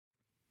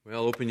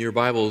Well, open your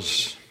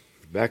Bibles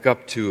back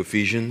up to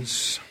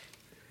Ephesians.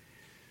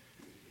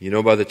 You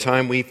know, by the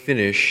time we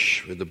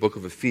finish with the book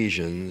of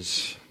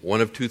Ephesians,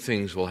 one of two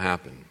things will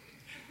happen.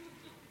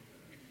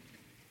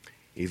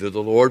 Either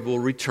the Lord will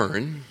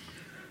return,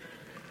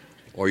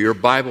 or your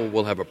Bible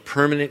will have a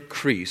permanent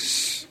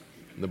crease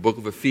in the book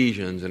of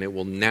Ephesians, and it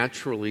will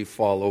naturally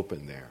fall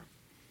open there.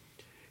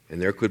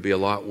 And there could be a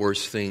lot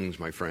worse things,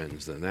 my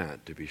friends, than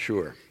that, to be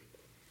sure.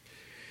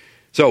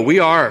 So we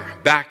are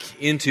back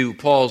into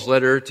Paul's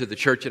letter to the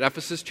church at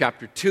Ephesus,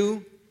 chapter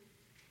 2.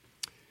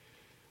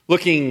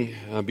 Looking,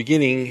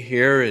 beginning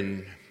here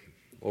and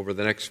over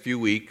the next few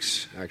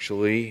weeks,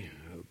 actually,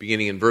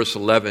 beginning in verse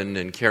 11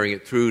 and carrying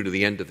it through to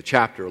the end of the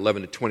chapter,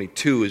 11 to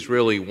 22, is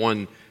really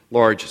one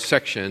large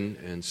section.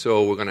 And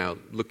so we're going to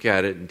look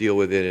at it and deal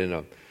with it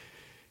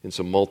in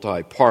some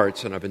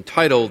multi-parts. And I've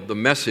entitled the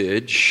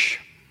message,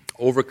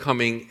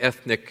 Overcoming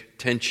Ethnic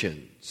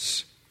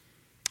Tensions.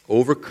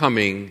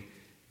 Overcoming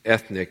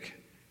ethnic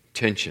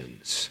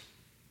tensions.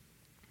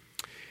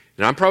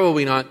 And I'm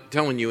probably not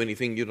telling you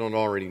anything you don't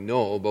already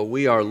know, but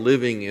we are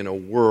living in a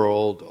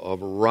world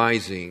of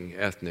rising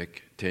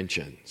ethnic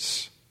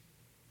tensions.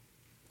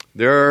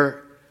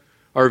 There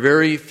are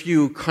very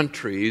few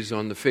countries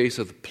on the face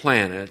of the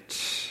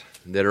planet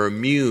that are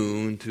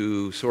immune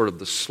to sort of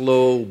the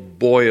slow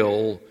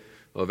boil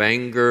of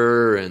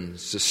anger and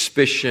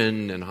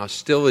suspicion and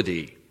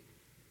hostility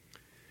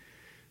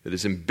that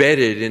is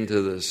embedded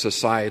into the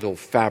societal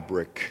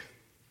fabric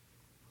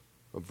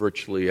of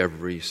virtually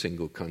every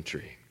single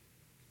country.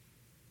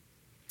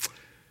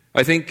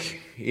 I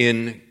think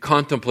in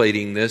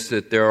contemplating this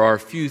that there are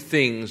few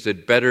things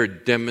that better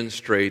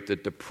demonstrate the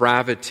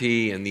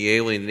depravity and the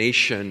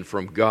alienation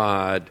from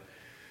God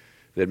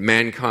that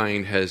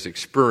mankind has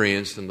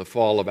experienced in the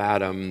fall of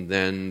Adam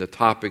than the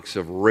topics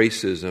of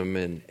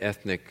racism and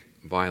ethnic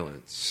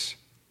violence.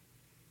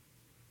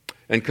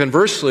 And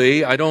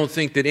conversely, I don't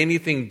think that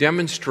anything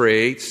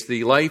demonstrates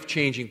the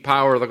life-changing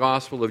power of the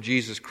gospel of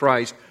Jesus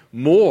Christ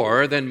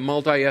more than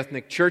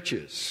multi-ethnic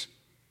churches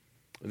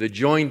that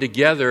join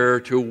together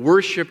to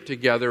worship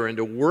together and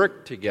to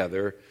work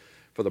together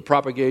for the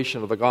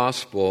propagation of the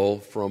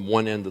gospel from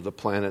one end of the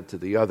planet to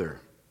the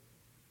other.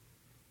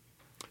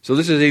 So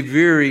this is a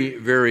very,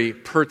 very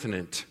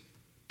pertinent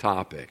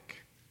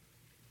topic.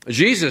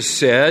 Jesus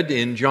said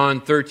in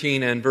John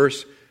 13 and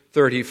verse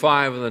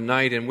 35, on the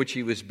night in which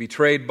he was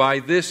betrayed, "By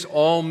this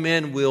all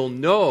men will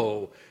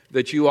know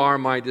that you are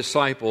my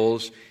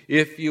disciples,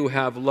 if you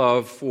have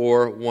love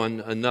for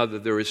one another."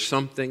 There is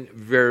something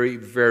very,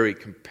 very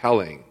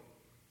compelling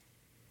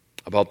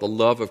about the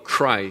love of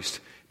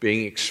Christ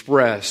being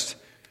expressed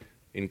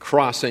in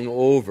crossing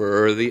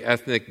over the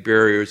ethnic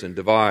barriers and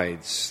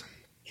divides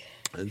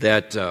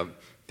that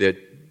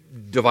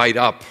divide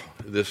up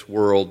this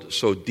world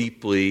so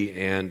deeply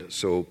and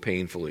so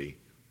painfully.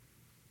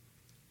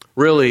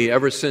 Really,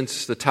 ever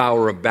since the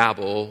Tower of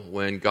Babel,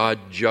 when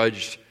God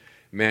judged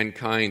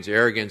mankind's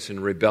arrogance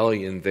and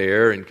rebellion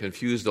there and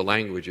confused the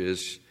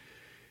languages,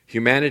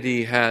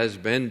 humanity has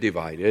been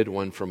divided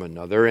one from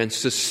another and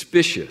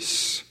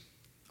suspicious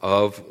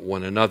of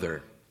one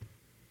another.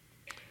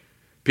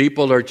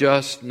 People are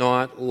just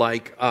not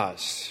like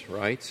us,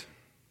 right?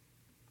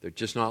 They're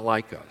just not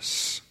like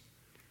us.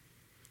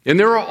 And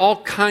there are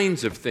all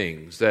kinds of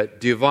things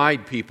that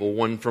divide people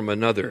one from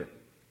another.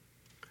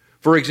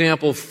 For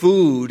example,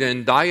 food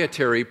and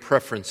dietary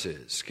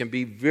preferences can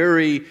be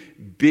very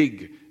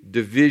big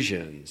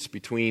divisions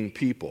between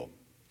people.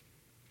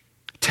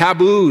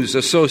 Taboos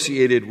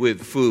associated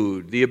with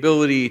food, the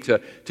ability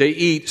to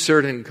eat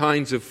certain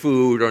kinds of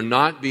food or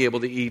not be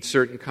able to eat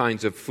certain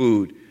kinds of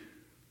food,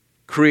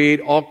 create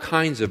all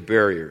kinds of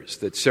barriers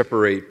that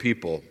separate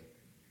people.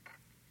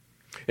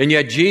 And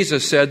yet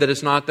Jesus said that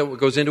it's not that what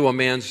goes into a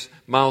man's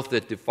mouth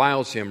that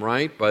defiles him,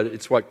 right? But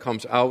it's what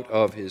comes out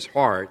of his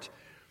heart.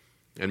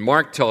 And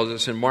Mark tells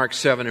us in Mark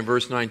 7 and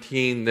verse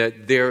 19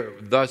 that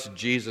thus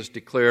Jesus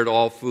declared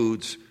all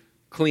foods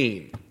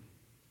clean.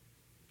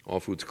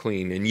 All foods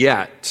clean. And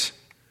yet,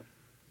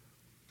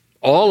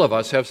 all of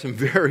us have some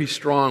very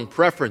strong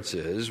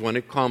preferences when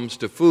it comes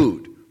to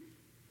food.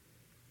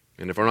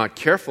 And if we're not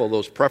careful,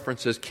 those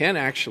preferences can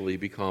actually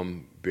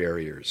become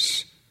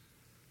barriers.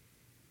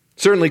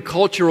 Certainly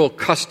cultural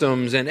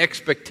customs and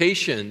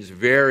expectations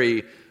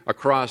vary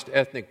across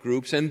ethnic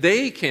groups, and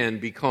they can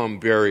become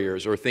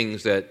barriers or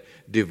things that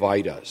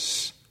divide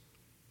us.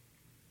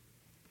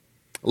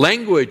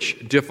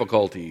 Language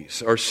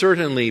difficulties are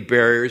certainly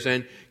barriers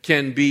and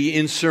can be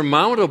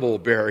insurmountable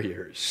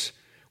barriers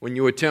when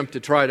you attempt to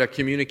try to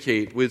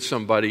communicate with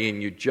somebody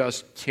and you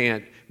just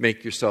can't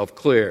make yourself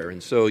clear.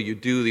 And so you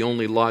do the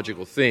only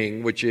logical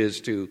thing, which is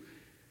to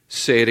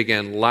say it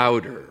again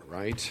louder,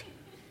 right?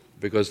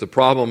 Because the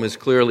problem is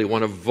clearly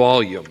one of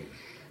volume.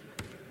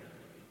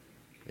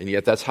 And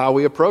yet that's how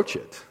we approach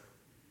it.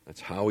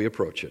 That's how we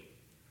approach it.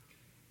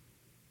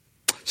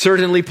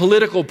 Certainly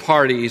political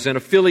parties and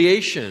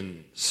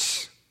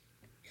affiliations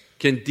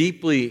can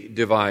deeply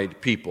divide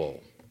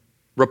people.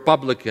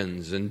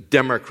 Republicans and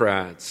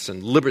Democrats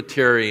and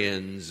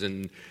libertarians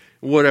and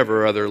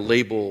whatever other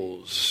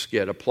labels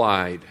get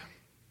applied.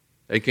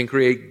 It can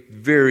create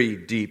very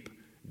deep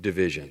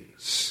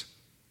divisions.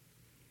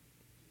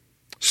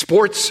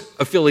 Sports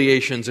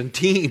affiliations and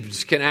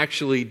teams can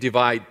actually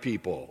divide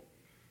people.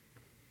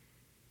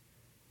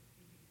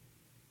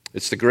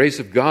 It's the grace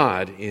of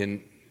God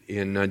in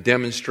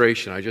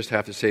demonstration. I just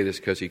have to say this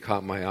because he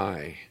caught my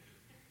eye.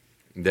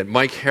 That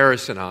Mike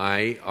Harris and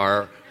I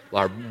are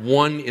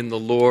one in the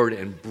Lord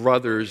and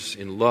brothers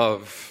in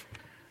love,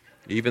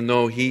 even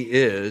though he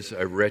is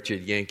a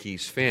wretched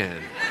Yankees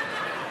fan.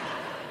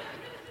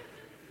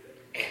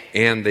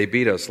 And they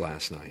beat us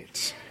last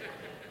night.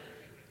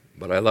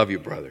 But I love you,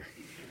 brother.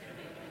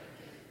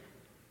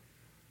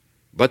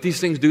 But these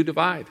things do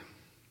divide.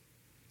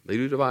 They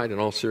do divide in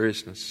all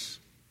seriousness.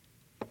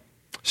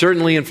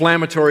 Certainly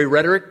inflammatory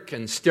rhetoric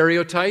and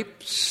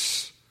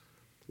stereotypes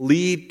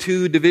lead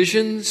to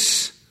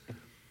divisions.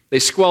 They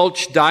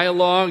squelch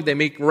dialogue. They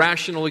make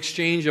rational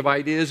exchange of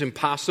ideas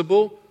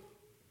impossible.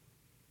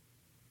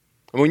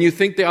 And when you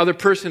think the other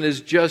person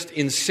is just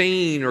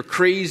insane or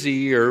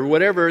crazy or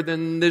whatever,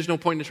 then there's no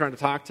point in trying to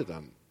talk to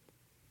them.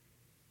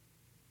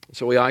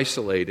 So we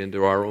isolate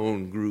into our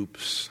own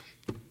groups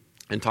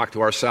and talk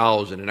to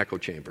ourselves in an echo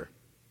chamber.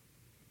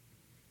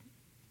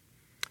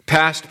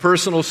 Past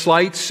personal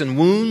slights and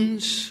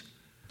wounds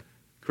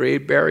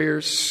create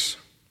barriers.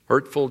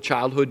 Hurtful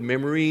childhood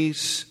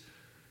memories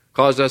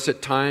cause us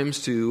at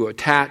times to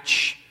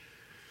attach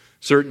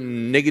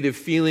certain negative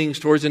feelings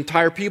towards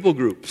entire people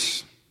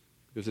groups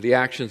because of the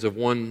actions of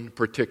one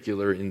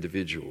particular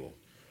individual.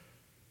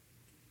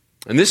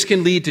 And this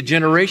can lead to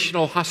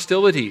generational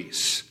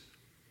hostilities,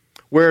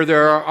 where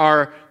there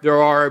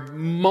are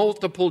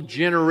multiple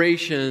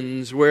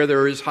generations where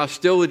there is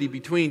hostility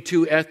between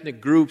two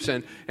ethnic groups,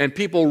 and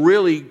people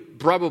really,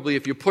 probably,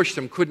 if you push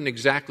them, couldn't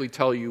exactly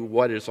tell you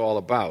what it's all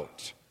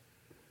about.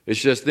 It's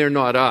just they're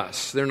not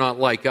us. They're not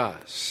like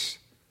us.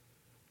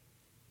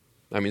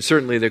 I mean,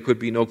 certainly there could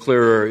be no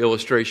clearer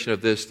illustration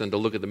of this than to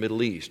look at the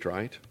Middle East,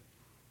 right?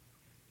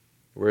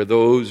 Where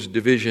those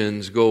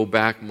divisions go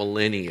back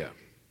millennia.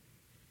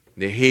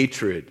 The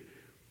hatred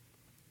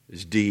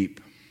is deep.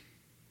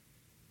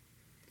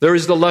 There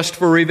is the lust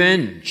for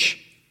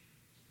revenge,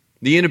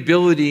 the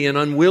inability and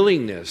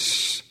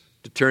unwillingness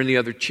to turn the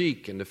other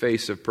cheek in the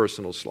face of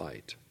personal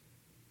slight.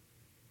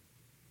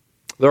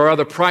 There are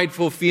the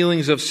prideful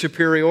feelings of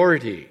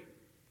superiority,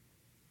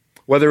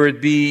 whether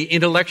it be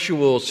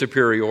intellectual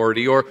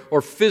superiority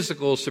or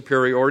physical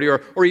superiority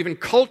or even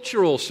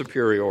cultural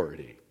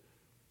superiority.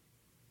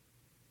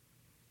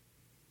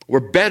 We're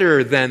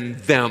better than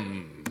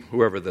them,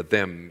 whoever the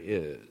them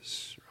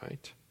is,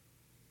 right?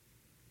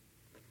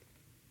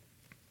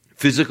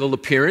 Physical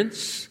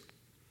appearance.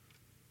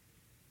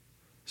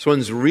 This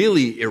one's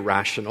really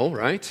irrational,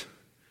 right?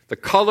 The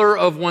color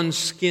of one's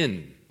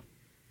skin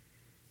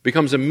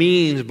becomes a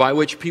means by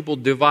which people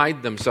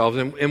divide themselves.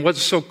 And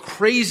what's so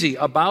crazy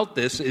about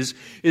this is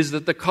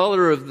that the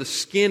color of the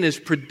skin is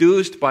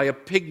produced by a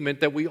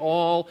pigment that we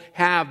all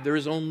have. There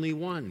is only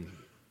one.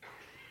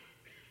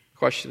 The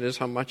question is,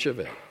 how much of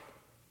it?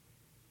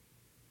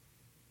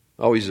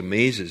 It always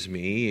amazes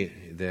me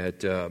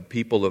that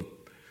people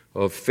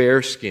of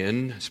fair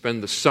skin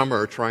spend the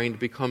summer trying to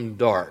become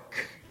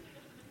dark.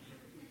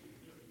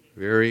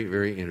 Very,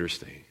 very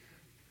interesting.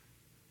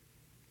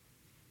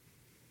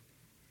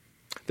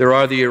 There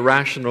are the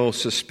irrational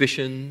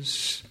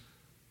suspicions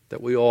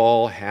that we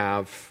all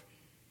have.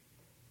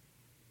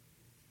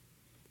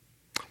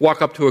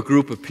 Walk up to a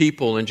group of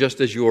people, and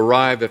just as you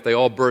arrive, if they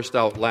all burst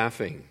out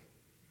laughing,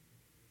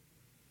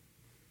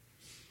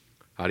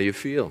 how do you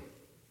feel?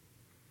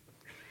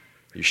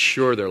 Are you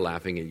sure they're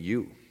laughing at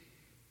you?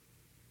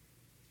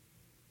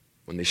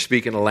 When they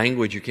speak in a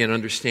language you can't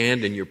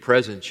understand in your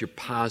presence, you're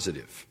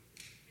positive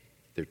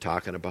they're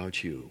talking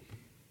about you.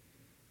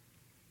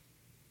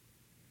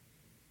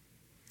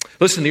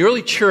 Listen, the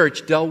early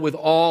church dealt with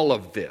all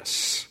of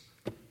this.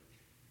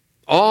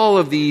 All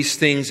of these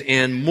things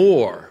and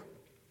more.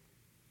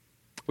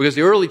 Because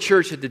the early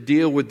church had to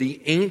deal with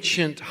the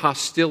ancient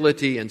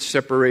hostility and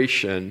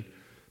separation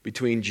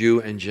between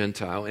Jew and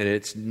Gentile, and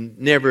it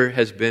never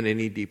has been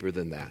any deeper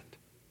than that.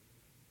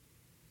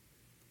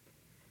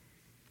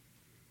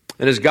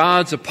 And as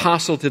God's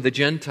apostle to the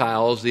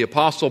Gentiles, the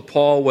apostle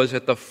Paul was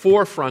at the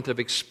forefront of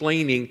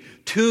explaining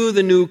to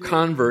the new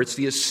converts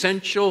the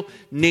essential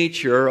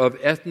nature of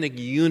ethnic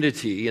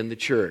unity in the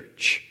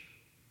church,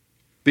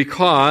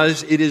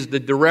 because it is the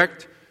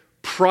direct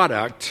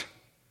product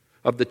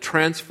of the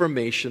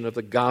transformation of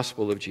the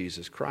gospel of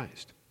Jesus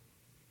Christ.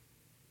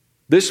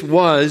 This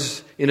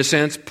was, in a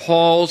sense,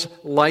 Paul's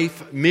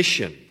life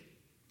mission.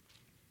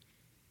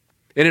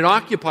 And it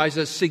occupies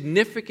a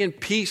significant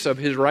piece of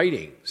his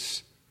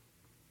writings.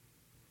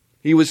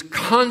 He was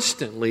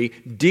constantly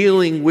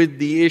dealing with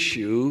the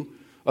issue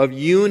of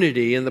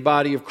unity in the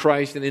body of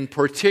Christ, and in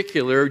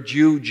particular,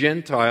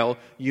 Jew-Gentile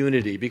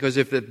unity. Because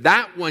if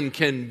that one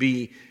can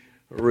be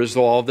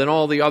resolved, then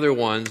all the other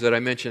ones that I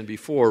mentioned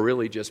before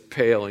really just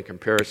pale in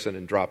comparison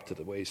and drop to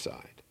the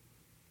wayside.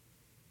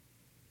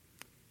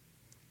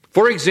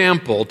 For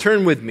example,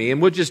 turn with me,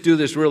 and we'll just do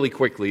this really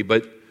quickly,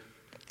 but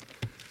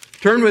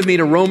turn with me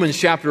to Romans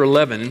chapter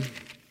 11,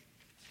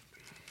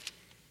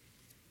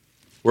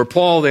 where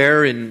Paul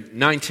there in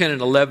 9, 10,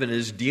 and 11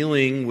 is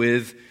dealing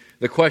with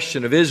the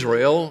question of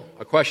Israel,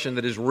 a question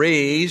that is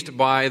raised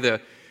by the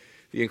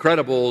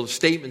incredible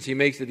statements he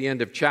makes at the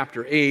end of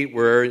chapter 8,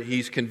 where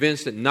he's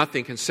convinced that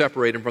nothing can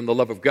separate him from the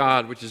love of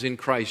God, which is in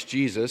Christ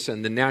Jesus.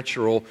 And the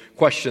natural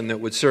question that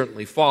would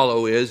certainly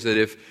follow is that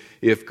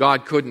if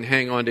God couldn't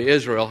hang on to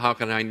Israel, how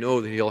can I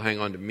know that he'll hang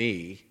on to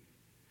me?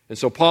 And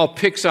so Paul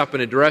picks up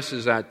and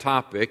addresses that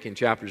topic in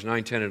chapters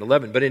 9, 10, and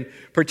 11. But in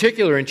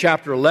particular in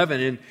chapter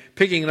 11, and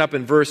picking it up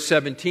in verse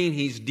 17,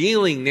 he's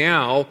dealing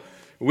now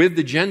with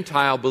the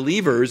Gentile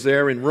believers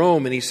there in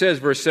Rome. And he says,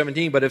 verse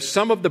 17, but if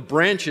some of the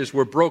branches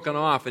were broken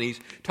off, and he's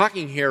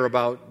talking here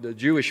about the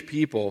Jewish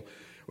people,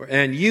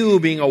 and you,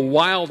 being a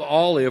wild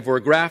olive, were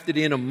grafted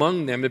in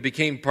among them and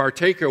became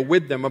partaker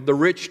with them of the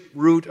rich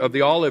root of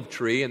the olive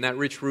tree, and that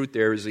rich root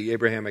there is the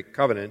Abrahamic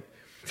covenant,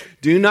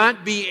 do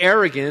not be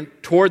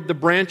arrogant toward the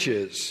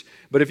branches.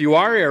 But if you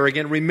are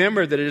arrogant,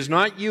 remember that it is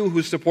not you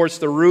who supports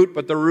the root,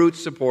 but the root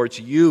supports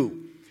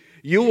you.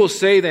 You will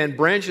say then,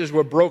 branches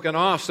were broken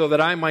off so that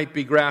I might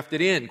be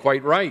grafted in.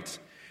 Quite right.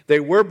 They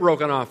were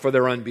broken off for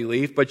their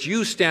unbelief, but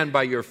you stand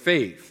by your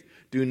faith.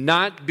 Do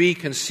not be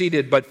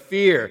conceited, but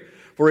fear.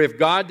 For if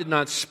God did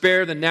not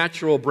spare the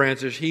natural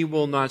branches, he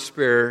will not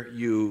spare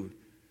you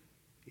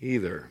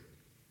either.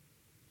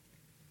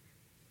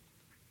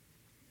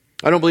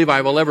 I don't believe I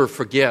will ever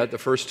forget the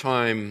first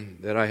time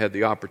that I had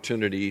the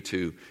opportunity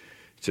to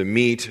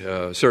meet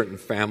a certain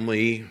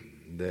family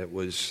that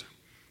was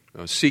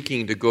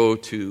seeking to go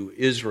to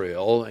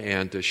Israel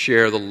and to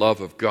share the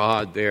love of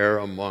God there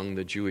among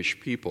the Jewish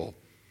people,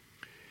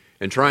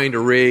 and trying to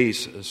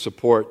raise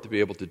support to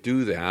be able to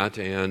do that.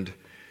 And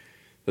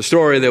the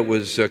story that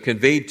was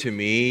conveyed to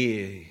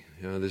me,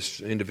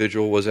 this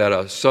individual was at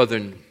a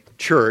southern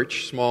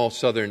church, small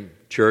southern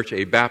church,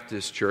 a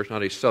Baptist church,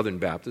 not a Southern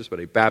Baptist, but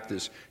a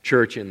Baptist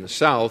church in the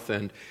South.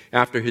 And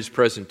after his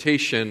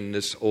presentation,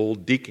 this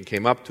old deacon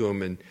came up to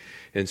him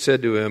and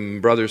said to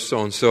him, "Brother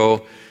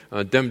so-and-so,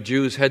 them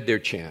Jews had their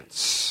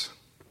chance."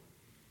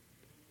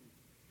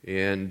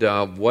 And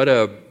what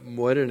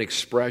an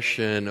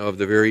expression of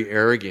the very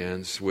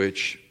arrogance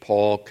which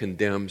Paul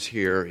condemns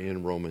here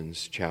in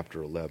Romans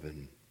chapter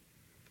 11.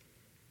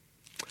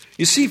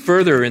 You see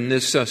further in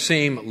this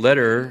same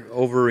letter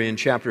over in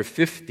chapter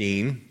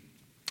 15,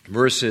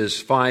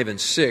 verses 5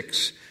 and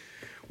 6,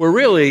 where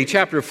really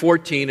chapter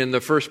 14 and the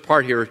first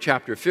part here of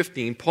chapter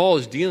 15, Paul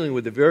is dealing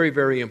with a very,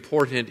 very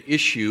important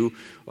issue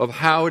of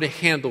how to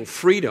handle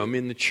freedom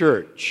in the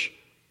church.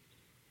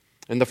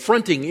 And the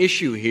fronting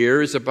issue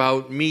here is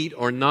about meat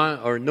or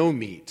no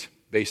meat,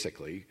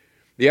 basically.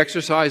 The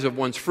exercise of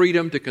one's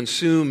freedom to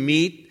consume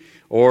meat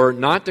or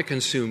not to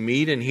consume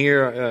meat. And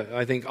here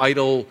I think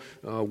idol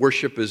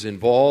worship is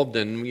involved.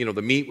 And,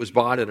 the meat was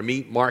bought at a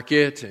meat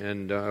market,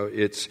 and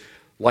it's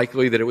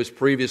likely that it was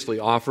previously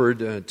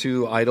offered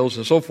to idols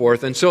and so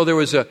forth. And so there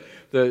was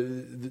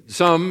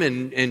some,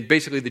 and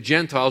basically the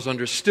Gentiles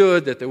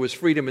understood that there was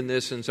freedom in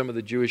this, and some of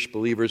the Jewish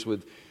believers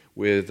with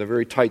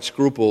very tight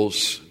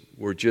scruples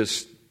were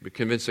just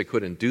convinced they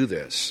couldn't do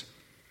this.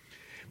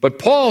 But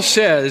Paul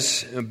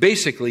says,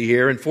 basically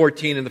here in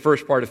 14 and the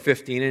first part of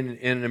 15,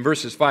 and in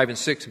verses 5 and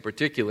 6 in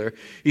particular,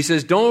 he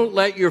says, don't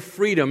let your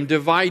freedom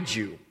divide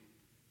you.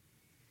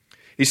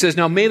 He says,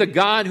 now may the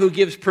God who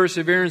gives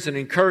perseverance and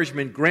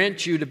encouragement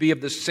grant you to be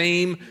of the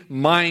same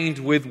mind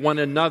with one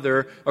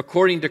another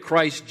according to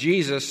Christ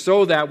Jesus,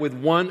 so that with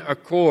one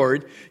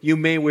accord you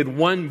may with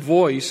one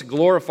voice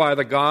glorify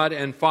the God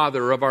and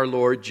Father of our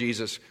Lord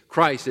Jesus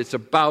Christ. It's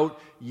about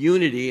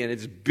unity, and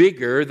it's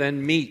bigger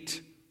than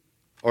meat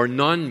or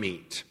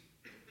non-meat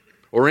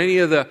or any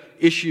of the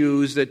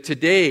issues that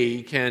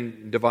today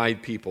can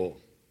divide people.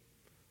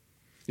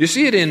 You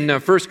see it in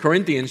 1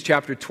 Corinthians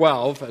chapter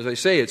 12. As I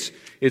say,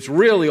 it's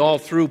really all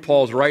through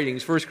Paul's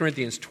writings. 1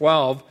 Corinthians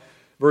 12,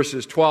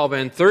 verses 12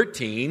 and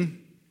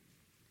 13,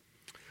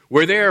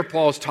 where there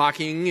Paul's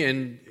talking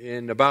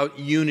and about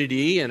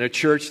unity and a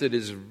church that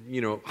is,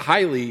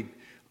 highly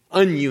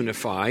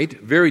ununified,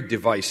 very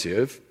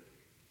divisive.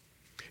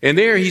 And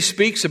there he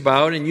speaks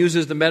about and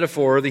uses the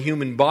metaphor of the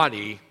human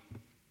body.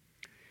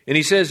 And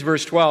he says,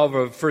 verse 12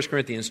 of 1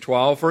 Corinthians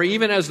 12, for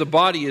even as the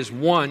body is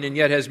one and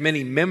yet has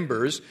many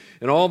members,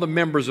 and all the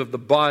members of the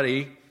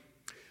body,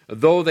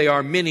 though they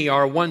are many,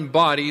 are one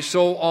body,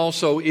 so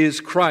also is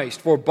Christ.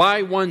 For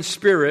by one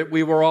Spirit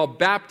we were all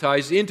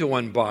baptized into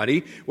one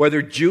body,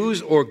 whether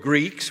Jews or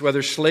Greeks,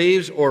 whether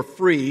slaves or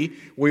free,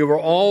 we were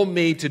all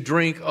made to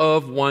drink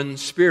of one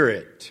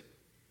Spirit.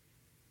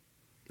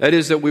 That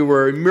is, that we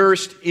were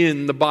immersed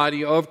in the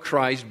body of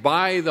Christ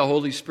by the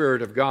Holy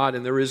Spirit of God,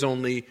 and there is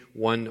only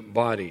one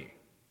body.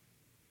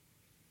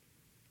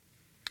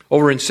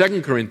 Over in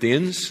 2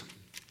 Corinthians,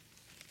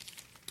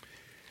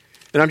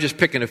 and I'm just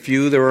picking a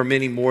few, there are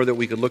many more that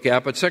we could look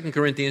at, but 2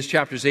 Corinthians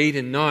chapters 8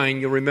 and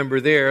 9, you'll remember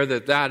there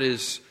that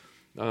is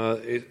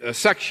a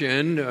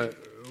section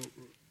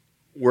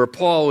where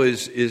Paul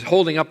is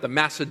holding up the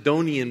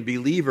Macedonian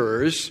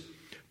believers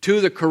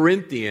to the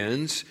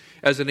Corinthians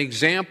as an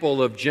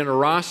example of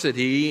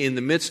generosity in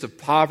the midst of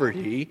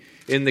poverty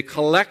in the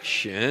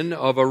collection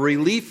of a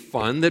relief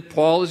fund that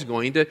Paul is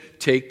going to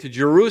take to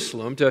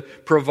Jerusalem to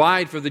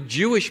provide for the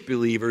Jewish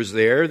believers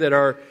there that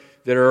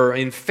are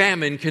in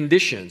famine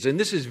conditions. And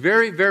this is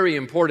very, very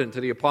important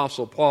to the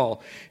Apostle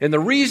Paul. And the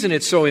reason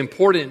it's so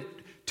important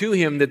to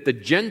him that the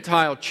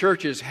Gentile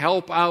churches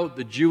help out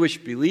the Jewish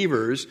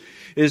believers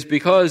is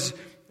because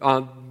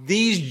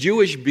these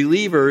Jewish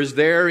believers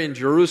there in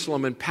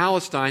Jerusalem and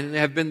Palestine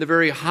have been the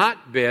very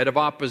hotbed of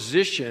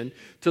opposition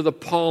to the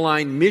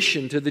Pauline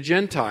mission to the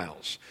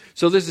Gentiles.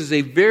 So this is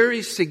a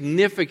very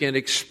significant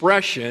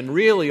expression,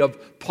 really,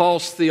 of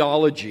Paul's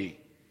theology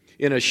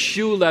in a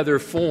shoe leather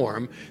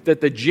form,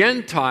 that the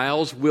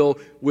Gentiles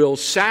will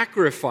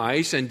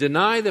sacrifice and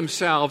deny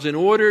themselves in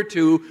order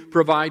to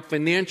provide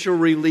financial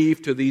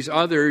relief to these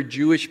other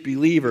Jewish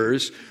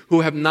believers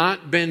who have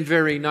not been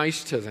very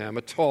nice to them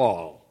at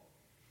all.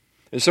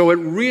 And so it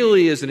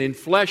really is an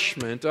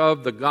enfleshment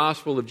of the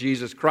gospel of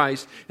Jesus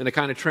Christ and the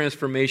kind of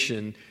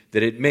transformation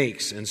that it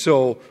makes. And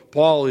so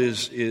Paul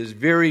is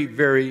very,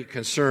 very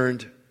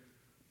concerned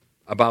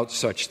about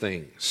such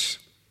things.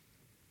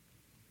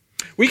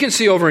 We can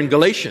see over in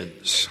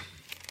Galatians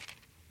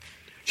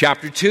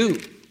chapter 2,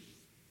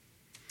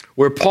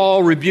 where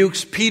Paul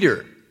rebukes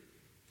Peter.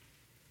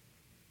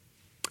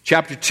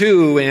 Chapter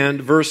 2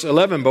 and verse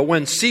 11, "But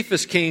when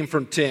Cephas came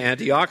to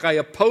Antioch, I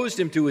opposed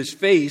him to his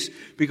face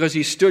because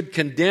he stood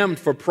condemned.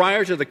 For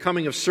prior to the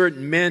coming of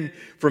certain men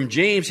from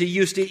James, he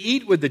used to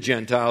eat with the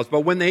Gentiles.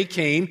 But when they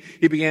came,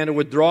 he began to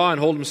withdraw and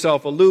hold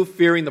himself aloof,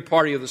 fearing the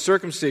party of the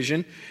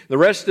circumcision. The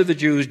rest of the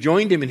Jews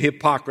joined him in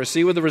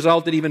hypocrisy, with the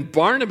result that even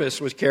Barnabas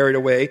was carried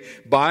away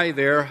by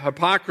their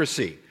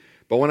hypocrisy.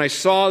 But when I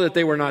saw that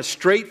they were not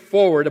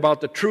straightforward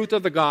about the truth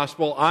of the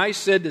gospel, I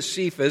said to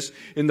Cephas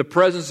in the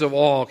presence of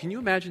all," can you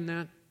imagine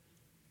that?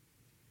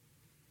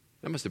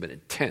 That must have been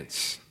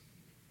intense.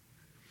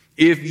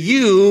 "If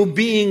you,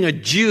 being a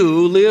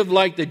Jew, live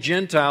like the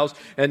Gentiles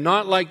and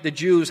not like the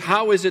Jews,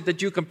 how is it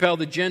that you compel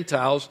the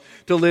Gentiles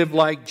to live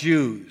like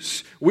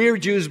Jews? We are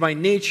Jews by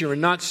nature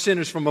and not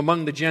sinners from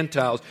among the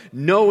Gentiles,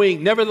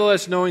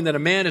 nevertheless knowing that a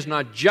man is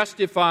not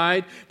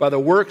justified by the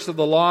works of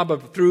the law,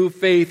 but through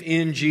faith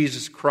in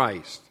Jesus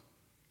Christ."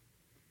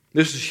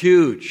 This is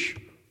huge.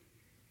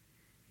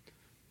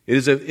 It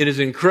is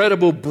an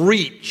incredible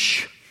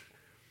breach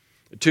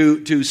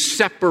to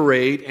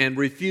separate and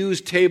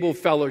refuse table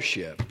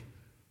fellowship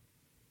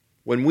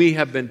when we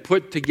have been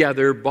put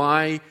together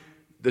by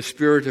the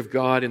Spirit of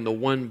God in the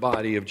one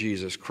body of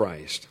Jesus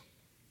Christ.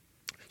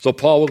 So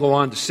Paul will go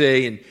on to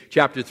say in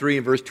chapter 3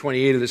 and verse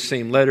 28 of the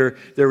same letter,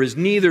 "There is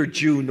neither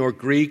Jew nor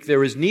Greek,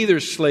 there is neither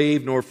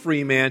slave nor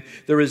free man,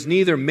 there is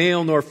neither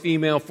male nor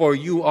female, for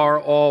you are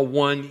all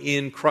one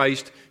in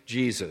Christ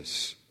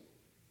Jesus."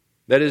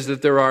 That is,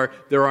 that there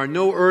are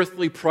no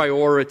earthly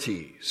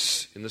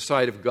priorities in the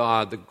sight of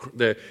God.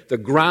 The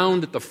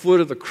ground at the foot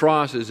of the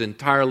cross is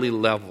entirely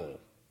level.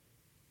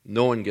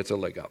 No one gets a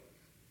leg up.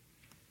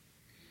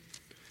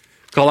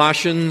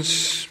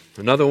 Colossians,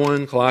 another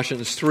one,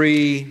 Colossians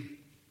 3,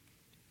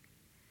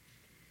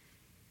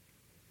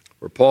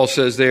 where Paul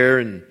says there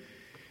in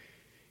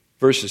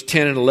verses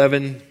 10 and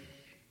 11,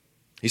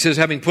 he says,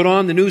 "Having put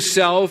on the new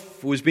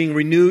self, who is being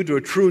renewed to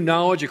a true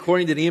knowledge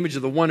according to the image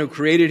of the one who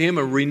created him,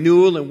 a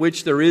renewal in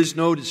which there is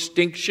no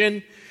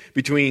distinction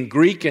between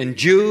Greek and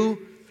Jew,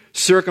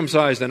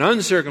 circumcised and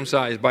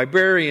uncircumcised,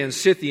 barbarian,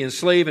 Scythian,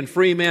 slave and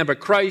free man, but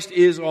Christ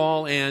is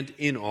all and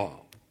in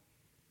all."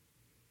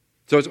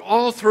 So it's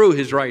all through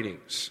his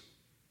writings,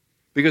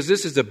 because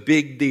this is a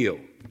big deal.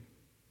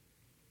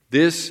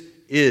 This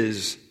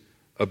is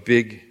a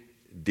big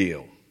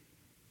deal.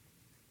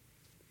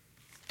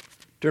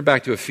 Turn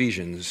back to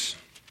Ephesians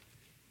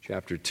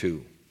chapter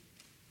 2.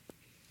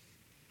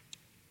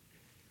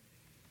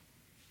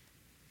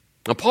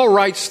 Now, Paul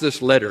writes this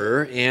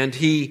letter, and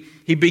he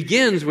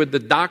begins with the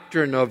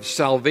doctrine of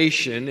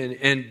salvation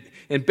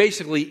and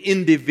basically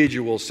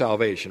individual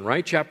salvation,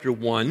 right? Chapter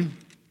 1,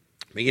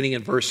 beginning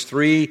in verse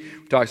 3,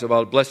 talks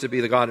about, "Blessed be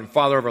the God and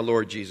Father of our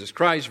Lord Jesus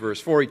Christ." Verse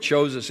 4, "He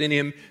chose us in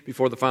him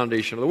before the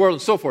foundation of the world,"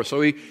 and so forth.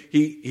 So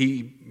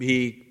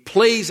he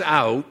plays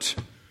out,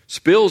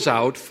 spills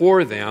out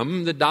for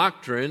them the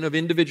doctrine of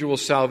individual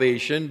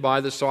salvation by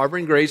the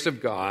sovereign grace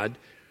of God.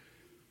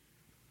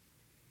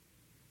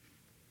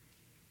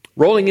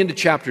 Rolling into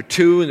chapter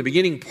 2 and the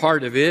beginning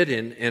part of it,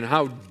 and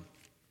how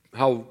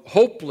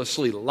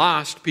hopelessly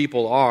lost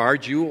people are,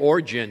 Jew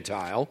or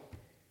Gentile,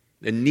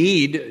 and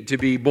need to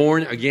be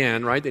born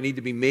again, right? They need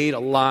to be made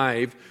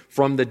alive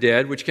from the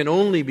dead, which can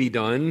only be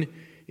done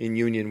in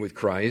union with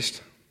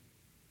Christ.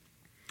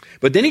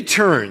 But then he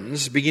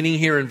turns, beginning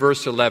here in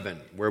verse 11,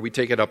 where we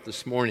take it up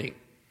this morning.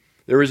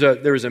 There is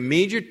a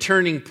major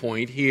turning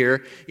point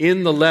here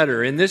in the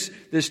letter, and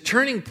this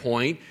turning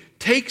point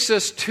takes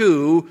us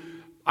to,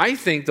 I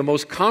think, the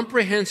most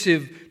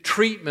comprehensive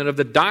treatment of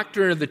the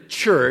doctrine of the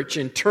church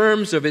in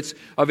terms of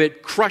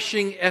it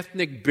crushing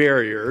ethnic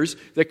barriers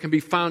that can be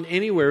found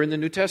anywhere in the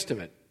New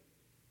Testament.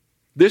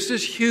 This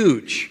is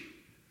huge.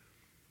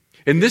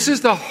 And this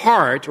is the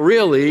heart,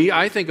 really,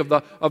 I think, of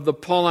the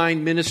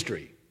Pauline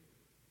ministry.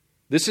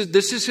 This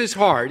is his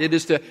heart. It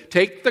is to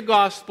take the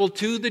gospel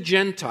to the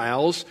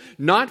Gentiles,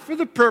 not for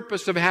the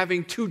purpose of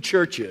having two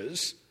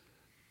churches,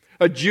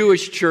 a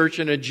Jewish church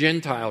and a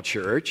Gentile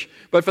church,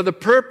 but for the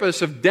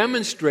purpose of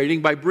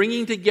demonstrating by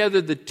bringing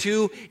together the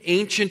two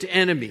ancient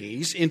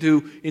enemies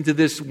into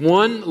this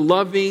one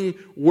loving,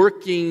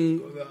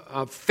 working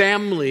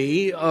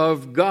family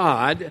of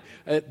God,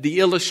 the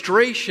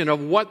illustration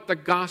of what the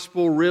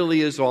gospel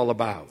really is all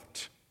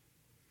about.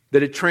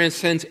 That it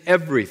transcends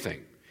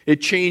everything. It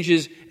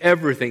changes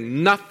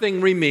everything.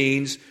 Nothing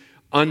remains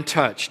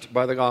untouched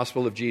by the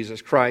gospel of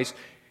Jesus Christ,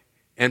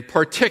 and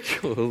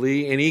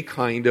particularly any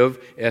kind of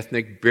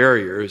ethnic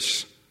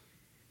barriers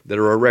that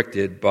are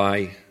erected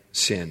by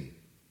sin.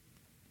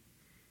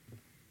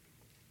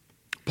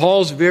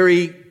 Paul's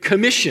very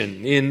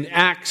commission in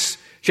Acts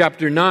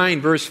chapter 9,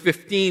 verse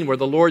 15, where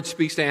the Lord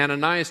speaks to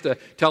Ananias to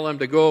tell him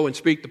to go and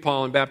speak to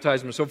Paul and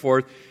baptize him and so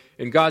forth.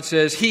 And God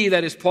says, "He,"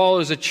 that is Paul,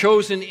 "is a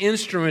chosen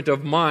instrument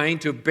of mine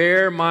to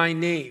bear my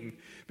name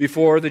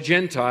before the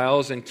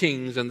Gentiles and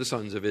kings and the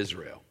sons of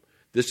Israel."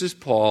 This is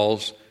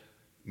Paul's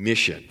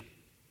mission.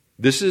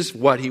 This is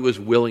what he was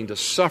willing to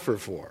suffer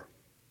for,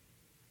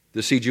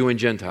 to see Jew and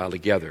Gentile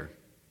together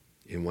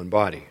in one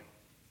body.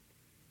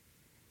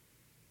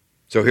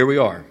 So here we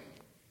are,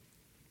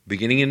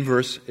 beginning in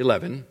verse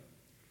 11,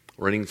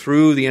 running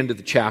through the end of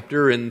the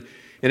chapter, and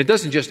it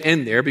doesn't just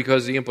end there,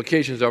 because the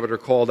implications of it are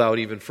called out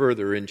even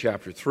further in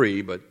chapter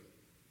 3, but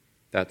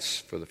that's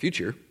for the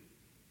future.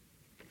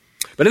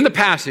 But in the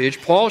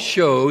passage, Paul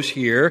shows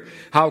here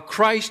how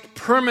Christ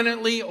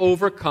permanently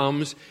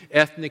overcomes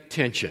ethnic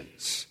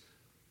tensions.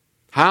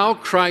 How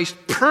Christ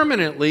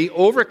permanently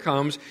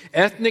overcomes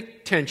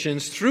ethnic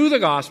tensions through the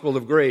gospel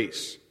of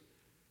grace,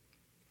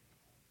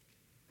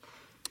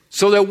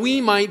 so that we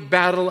might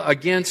battle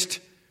against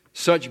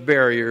such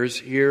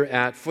barriers here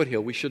at Foothill.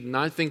 We should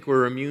not think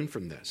we're immune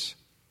from this.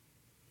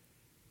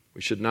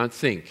 We should not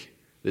think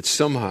that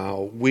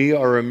somehow we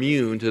are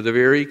immune to the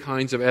very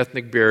kinds of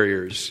ethnic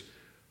barriers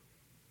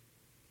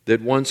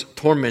that once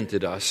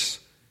tormented us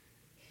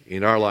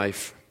in our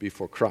life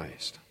before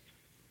Christ.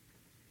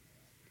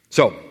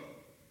 So,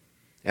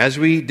 as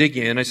we dig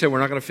in, I said we're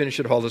not going to finish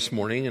it all this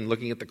morning, and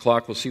looking at the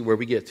clock, we'll see where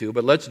we get to.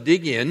 But let's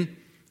dig in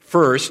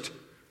first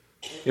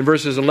in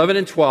verses 11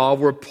 and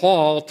 12, where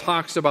Paul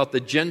talks about the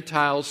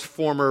Gentiles'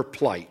 former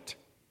plight.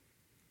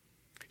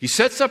 He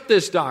sets up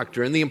this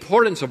doctrine, the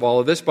importance of all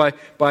of this,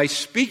 by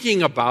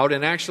speaking about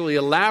and actually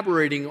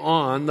elaborating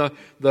on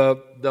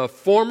the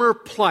former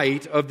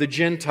plight of the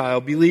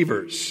Gentile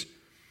believers.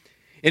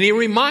 And he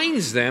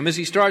reminds them, as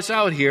he starts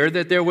out here,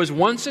 that there was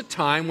once a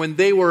time when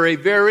they were a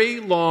very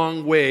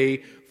long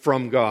way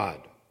from God.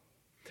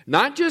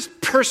 Not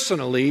just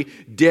personally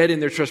dead in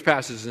their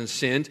trespasses and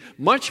sins,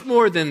 much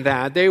more than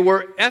that, they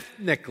were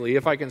ethnically,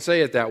 if I can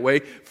say it that way,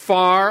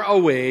 far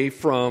away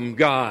from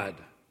God.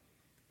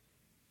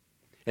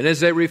 And as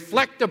they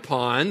reflect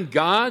upon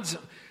God's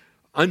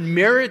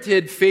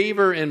unmerited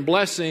favor and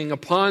blessing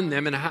upon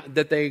them, and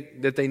that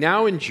they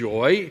now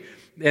enjoy,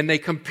 and they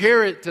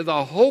compare it to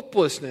the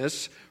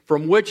hopelessness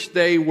from which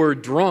they were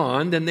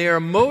drawn, then they are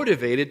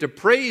motivated to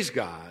praise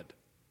God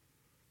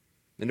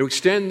and to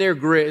extend the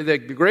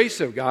grace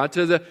of God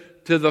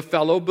to the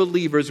fellow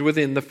believers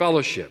within the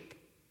fellowship.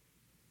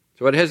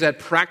 So it has that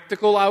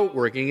practical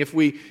outworking. If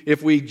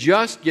we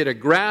just get a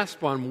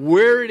grasp on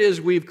where it is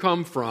we've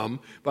come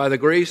from by the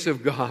grace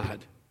of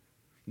God,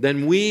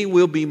 then we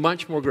will be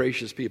much more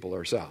gracious people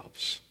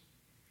ourselves.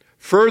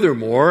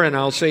 Furthermore, and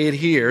I'll say it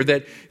here,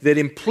 that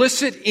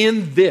implicit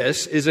in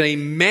this is a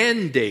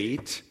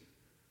mandate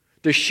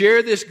to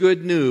share this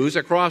good news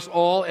across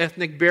all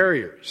ethnic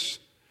barriers.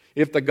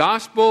 If the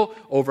gospel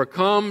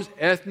overcomes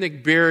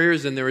ethnic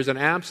barriers, then there is an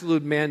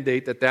absolute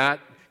mandate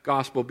that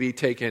gospel be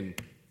taken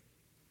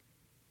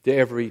to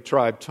every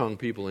tribe, tongue,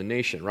 people, and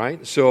nation,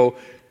 right? So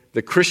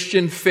the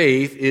Christian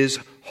faith is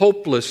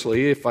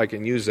hopelessly, if I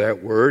can use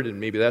that word,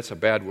 and maybe that's a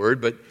bad word,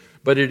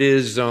 but it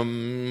is,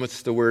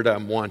 what's the word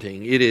I'm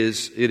wanting? It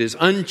is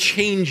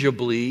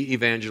unchangeably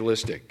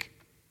evangelistic.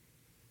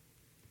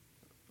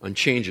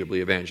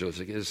 Unchangeably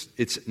evangelistic.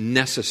 It's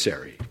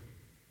necessary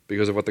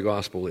because of what the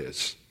gospel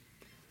is.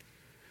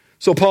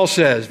 So Paul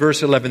says,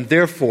 verse 11,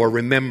 Therefore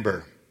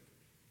remember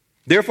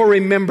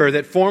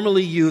that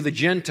formerly you, the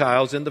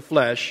Gentiles in the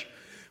flesh,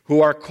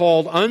 who are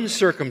called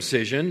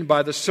uncircumcision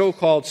by the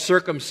so-called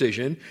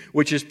circumcision,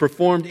 which is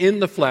performed in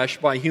the flesh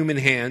by human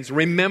hands,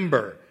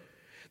 remember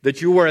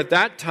that you were at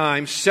that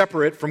time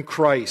separate from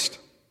Christ,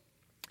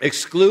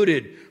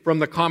 excluded from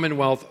the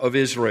commonwealth of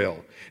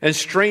Israel, and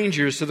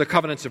strangers to the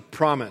covenants of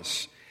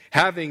promise,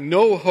 having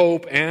no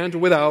hope and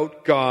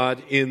without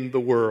God in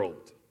the world.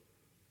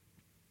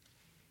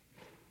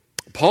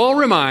 Paul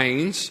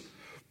reminds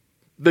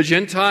the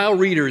Gentile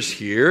readers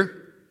here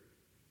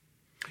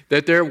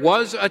that there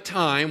was a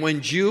time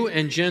when Jew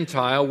and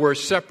Gentile were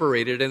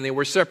separated, and they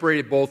were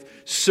separated both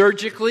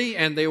surgically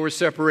and they were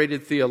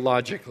separated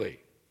theologically.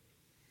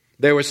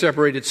 They were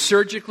separated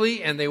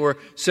surgically and they were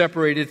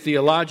separated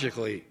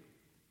theologically.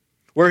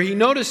 Where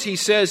he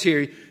says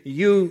here,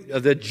 you,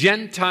 the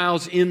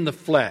Gentiles in the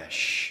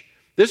flesh.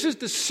 This is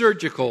the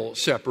surgical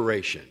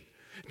separation.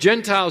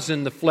 Gentiles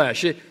in the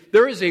flesh.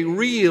 There is a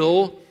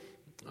real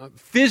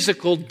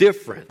physical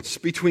difference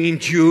between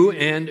Jew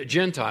and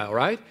Gentile,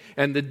 right?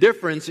 And the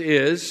difference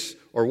is,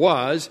 or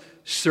was,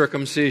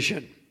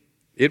 circumcision.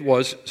 It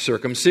was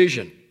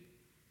circumcision.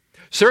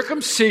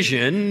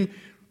 Circumcision,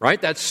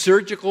 right, that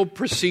surgical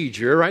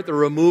procedure, right, the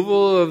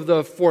removal of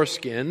the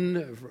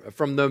foreskin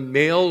from the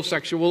male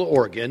sexual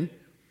organ,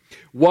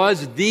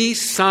 was the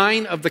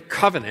sign of the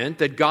covenant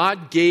that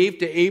God gave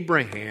to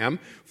Abraham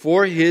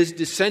for his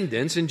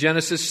descendants in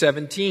Genesis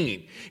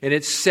 17. And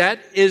it set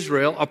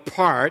Israel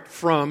apart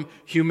from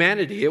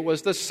humanity. It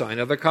was the sign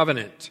of the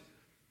covenant.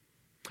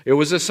 It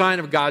was a sign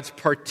of God's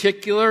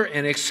particular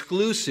and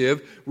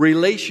exclusive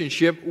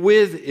relationship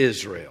with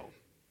Israel.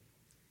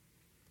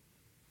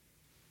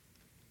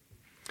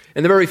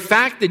 And the very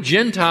fact that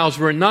Gentiles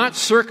were not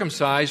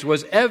circumcised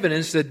was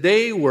evidence that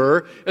they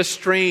were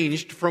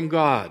estranged from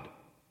God.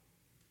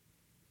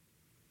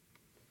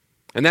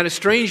 And that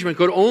estrangement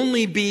could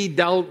only be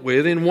dealt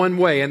with in one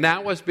way, and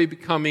that was by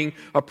becoming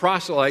a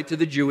proselyte to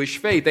the Jewish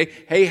faith.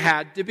 They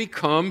had to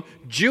become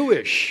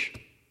Jewish.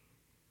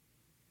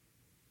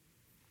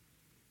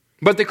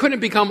 But they couldn't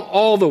become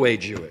all the way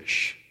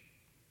Jewish.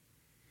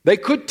 They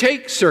could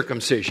take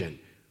circumcision,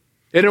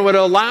 and it would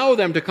allow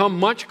them to come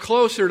much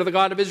closer to the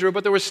God of Israel,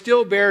 but there were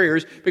still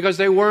barriers because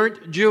they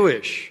weren't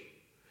Jewish.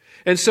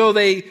 And so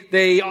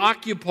they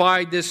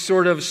occupied this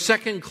sort of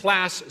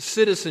second-class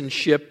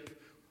citizenship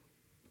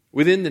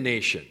within the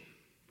nation.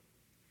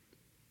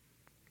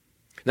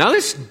 Now,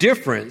 this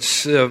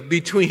difference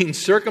between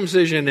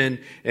circumcision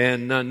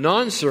and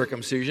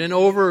non-circumcision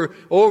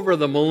over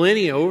the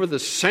millennia, over the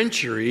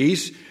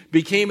centuries,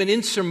 became an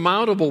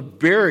insurmountable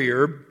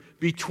barrier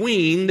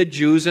between the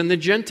Jews and the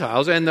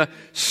Gentiles, and the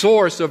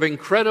source of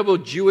incredible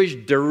Jewish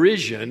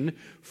derision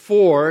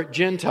for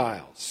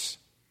Gentiles.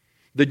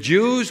 The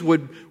Jews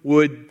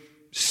would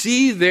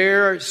see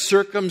their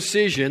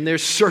circumcision, their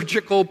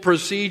surgical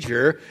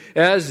procedure,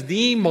 as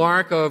the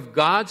mark of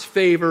God's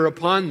favor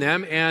upon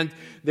them, and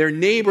their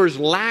neighbors'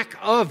 lack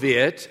of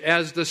it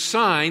as the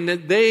sign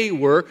that they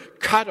were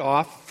cut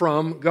off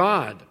from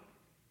God.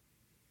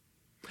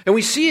 And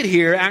we see it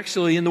here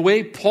actually in the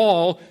way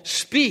Paul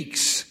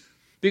speaks,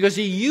 because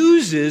he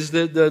uses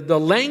the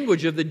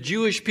language of the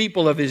Jewish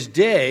people of his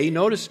day.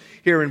 Notice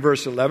here in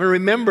verse 11,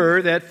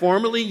 remember that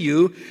formerly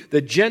you,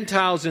 the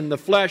Gentiles in the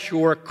flesh,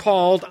 who are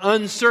called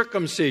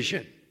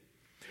uncircumcision.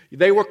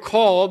 They were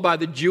called by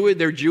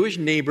their Jewish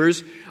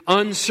neighbors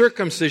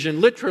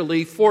uncircumcision,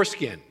 literally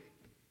foreskin.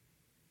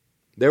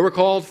 They were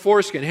called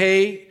foreskin.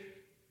 Hey,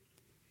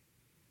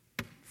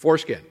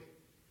 foreskin.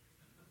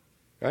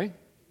 Right?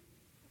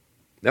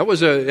 That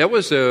was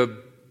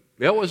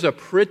a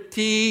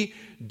pretty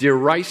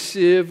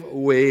derisive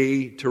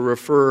way to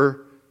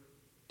refer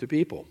to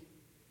people.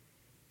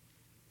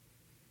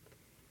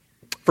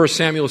 1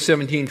 Samuel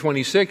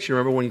 17:26, you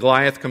remember when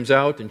Goliath comes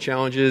out and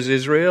challenges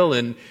Israel,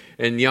 and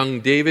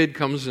young David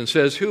comes and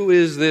says, "Who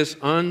is this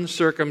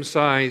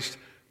uncircumcised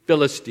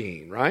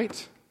Philistine?"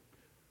 Right?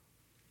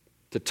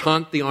 To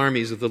taunt the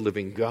armies of the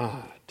living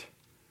God.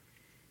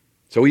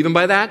 So even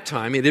by that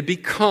time, it had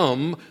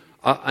become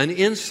an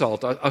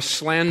insult, a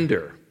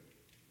slander.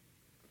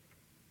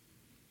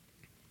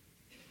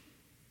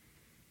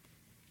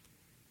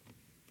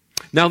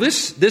 Now,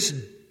 this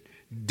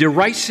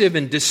derisive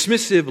and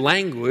dismissive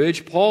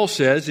language, Paul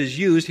says, is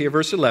used here,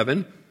 verse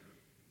 11,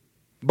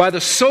 by the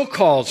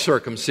so-called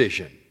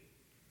circumcision,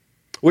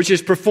 which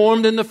is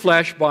performed in the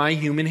flesh by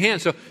human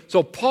hands.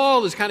 So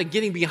Paul is kind of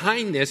getting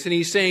behind this, and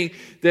he's saying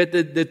that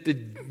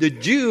the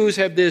Jews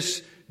have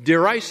this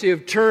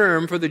derisive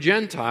term for the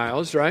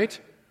Gentiles, right?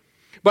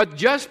 But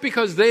just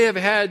because they have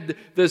had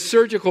the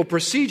surgical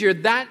procedure,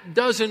 that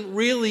doesn't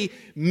really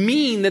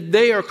mean that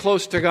they are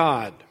close to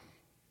God.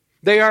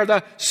 They are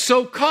the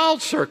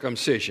so-called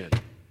circumcision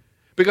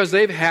because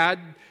they've had,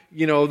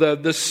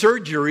 the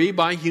surgery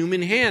by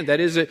human hand. That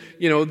is,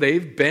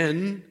 they've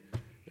been.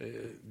 You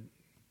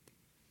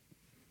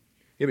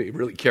have to be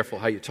really careful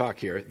how you talk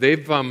here.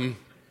 They've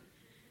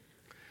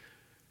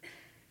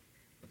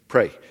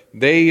pray.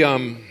 They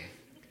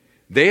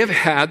have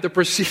had the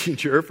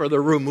procedure for the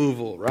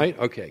removal, right?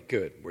 Okay,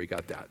 good. We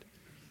got that.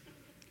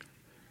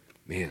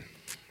 Man.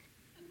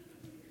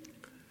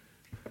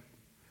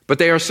 But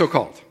they are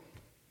so-called.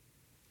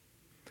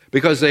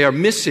 Because they are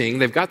missing,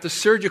 they've got the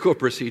surgical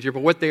procedure,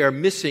 but what they are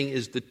missing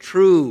is the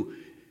true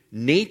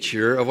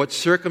nature of what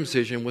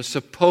circumcision was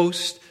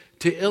supposed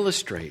to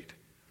illustrate.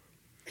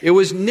 It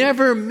was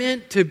never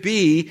meant to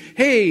be,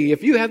 hey,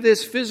 if you have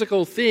this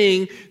physical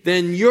thing,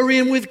 then you're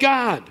in with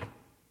God.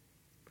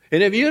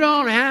 And if you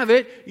don't have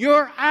it,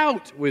 you're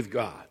out with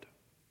God.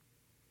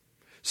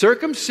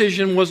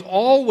 Circumcision was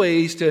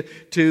always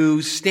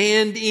to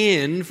stand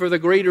in for the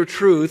greater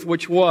truth,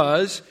 which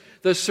was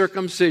the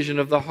circumcision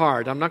of the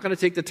heart. I'm not going to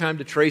take the time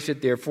to trace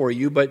it there for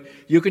you, but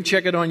you can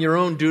check it on your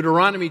own.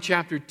 Deuteronomy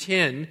chapter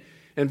 10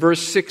 and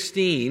verse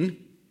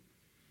 16,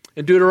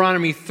 and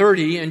Deuteronomy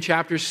 30 and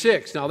chapter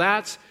 6. Now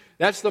that's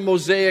the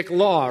Mosaic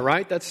law,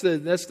 right? That's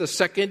the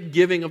second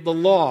giving of the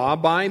law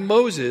by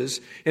Moses.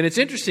 And it's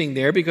interesting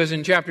there because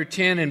in chapter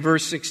 10 and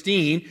verse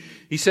 16,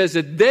 he says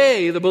that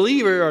they,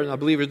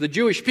 the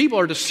Jewish people,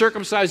 are to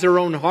circumcise their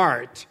own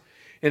heart.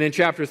 And in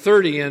chapter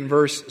 30 and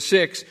verse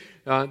 6,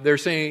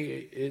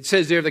 it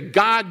says there that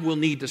God will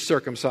need to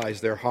circumcise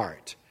their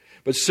heart.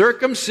 But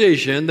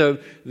circumcision,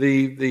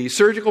 the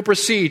surgical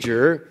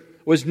procedure,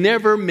 was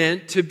never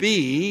meant to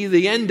be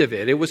the end of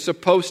it. It was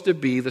supposed to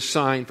be the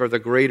sign for the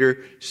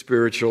greater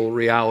spiritual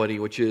reality,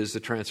 which is the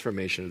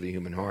transformation of the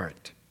human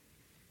heart.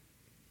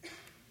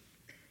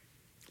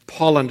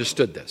 Paul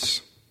understood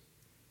this.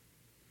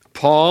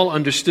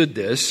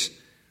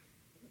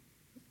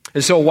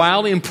 And so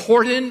while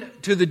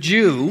important to the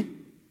Jew,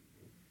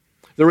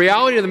 the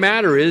reality of the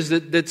matter is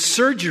that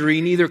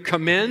surgery neither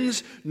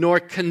commends nor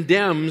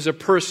condemns a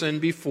person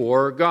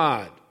before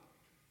God.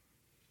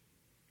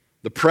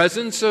 The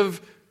presence of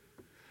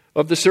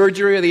the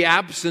surgery or the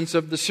absence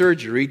of the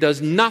surgery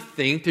does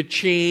nothing to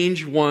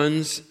change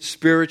one's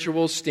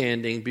spiritual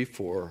standing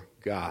before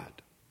God.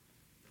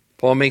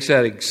 Paul makes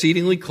that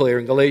exceedingly clear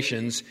in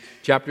Galatians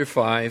chapter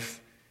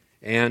 5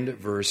 and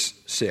verse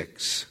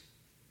 6.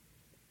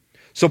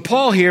 So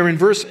Paul here in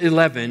verse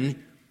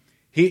 11,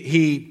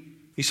 he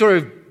sort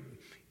of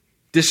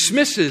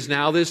dismisses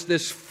now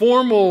this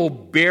formal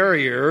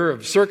barrier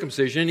of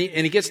circumcision,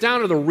 and he gets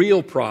down to the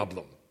real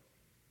problem.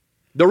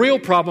 The real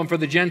problem for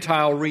the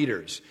Gentile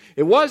readers.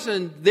 It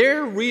wasn't,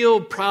 their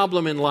real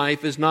problem in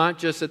life is not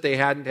just that they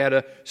hadn't had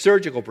a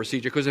surgical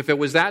procedure, because if it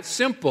was that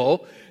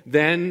simple,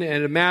 then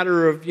in a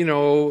matter of,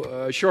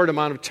 a short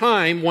amount of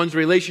time, one's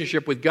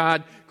relationship with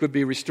God could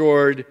be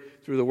restored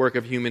through the work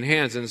of human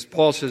hands. And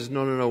Paul says,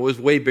 no, it was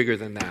way bigger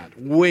than that,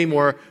 way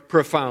more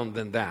profound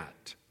than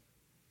that.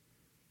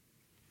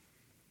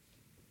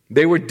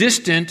 They were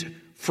distant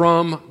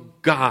from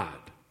God.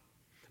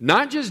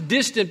 Not just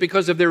distant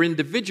because of their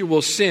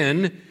individual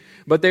sin,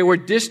 but they were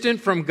distant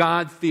from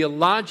God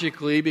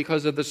theologically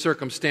because of the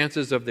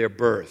circumstances of their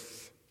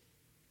birth.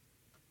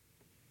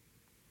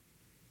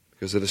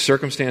 Because of the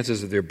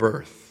circumstances of their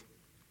birth.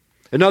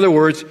 In other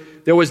words,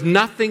 there was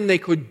nothing they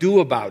could do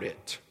about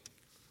it.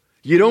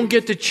 You don't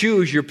get to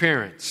choose your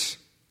parents.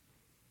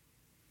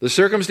 The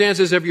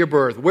circumstances of your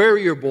birth, where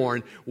you're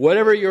born,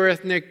 whatever your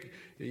ethnic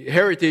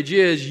heritage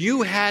is,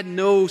 you had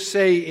no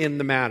say in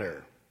the matter.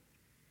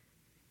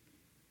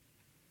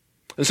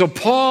 And so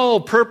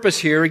Paul's purpose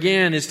here,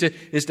 again, is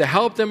to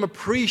help them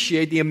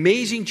appreciate the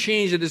amazing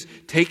change that has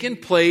taken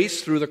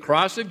place through the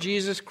cross of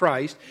Jesus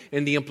Christ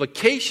and the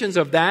implications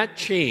of that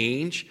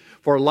change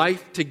for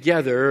life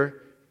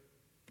together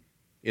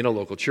in a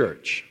local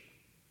church.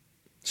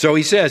 So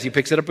he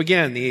picks it up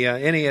again. The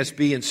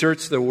NASB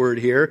inserts the word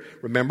here,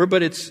 remember,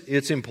 but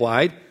it's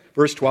implied.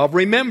 Verse 12,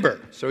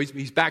 remember. So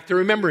he's back to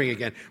remembering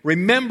again.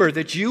 Remember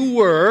that you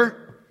were,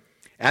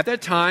 at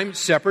that time,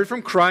 separate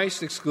from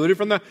Christ, excluded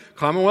from the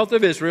commonwealth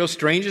of Israel,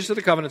 strangers to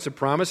the covenants of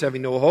promise,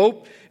 having no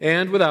hope,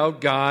 and without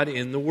God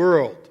in the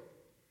world.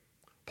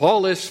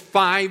 Paul lists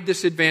 5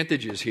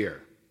 disadvantages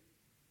here.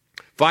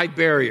 5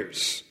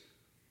 barriers.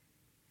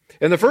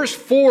 And the first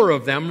 4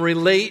 of them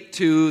relate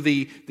to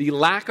the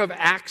lack of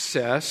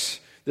access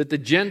that the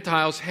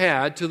Gentiles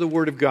had to the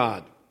Word of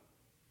God.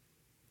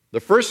 The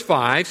first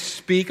 5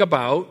 speak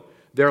about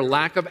their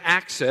lack of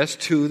access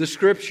to the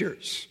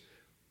Scriptures.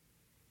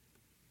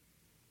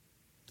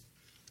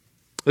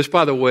 This,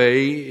 by the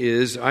way,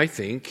 is, I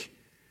think,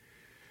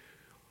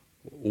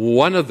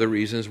 one of the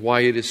reasons why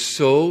it is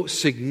so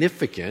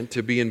significant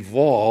to be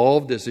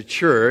involved as a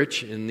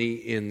church in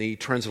the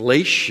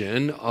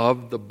translation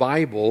of the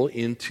Bible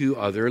into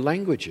other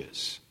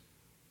languages.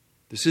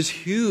 This is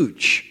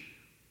huge.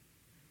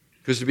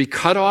 Because to be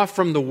cut off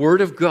from the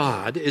Word of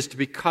God is to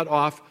be cut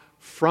off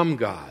from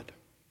God.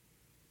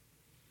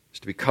 It's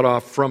to be cut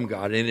off from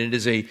God. And it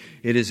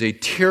is a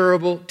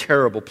terrible,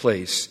 terrible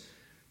place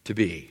to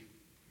be.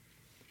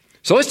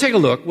 So let's take a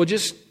look. We'll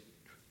just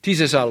tease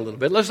this out a little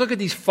bit. Let's look at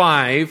these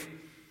 5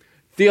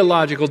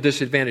 theological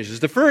disadvantages.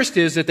 The first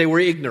is that they were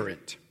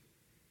ignorant.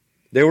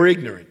 They were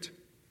ignorant.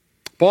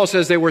 Paul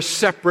says they were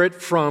separate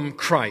from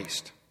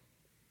Christ.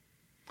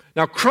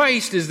 Now,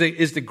 Christ is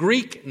the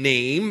Greek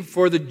name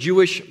for the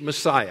Jewish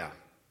Messiah.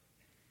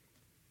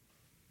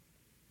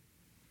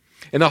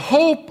 And the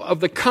hope of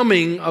the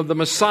coming of the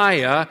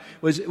Messiah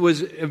was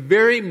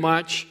very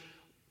much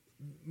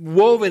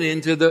woven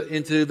into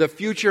the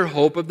future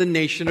hope of the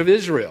nation of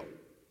Israel.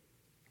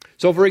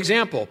 So, for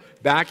example,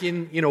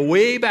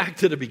 way back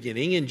to the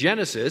beginning in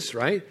Genesis,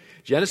 right?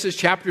 Genesis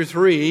chapter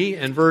 3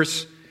 and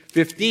verse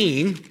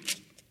 15,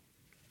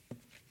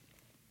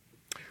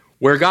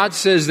 where God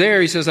says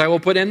there, He says, I will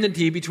put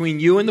enmity between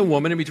you and the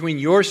woman, and between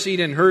your seed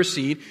and her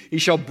seed. He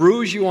shall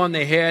bruise you on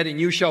the head, and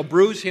you shall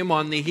bruise him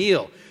on the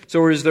heel.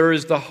 So there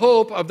is the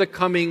hope of the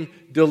coming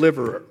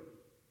deliverer.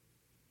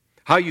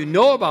 How you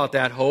know about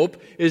that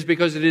hope is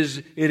because it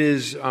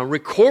is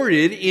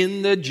recorded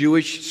in the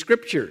Jewish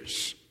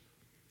scriptures.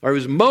 Or it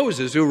was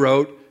Moses who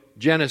wrote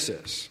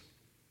Genesis.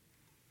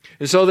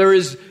 And so there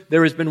has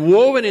been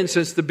woven in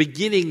since the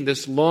beginning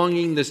this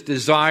longing, this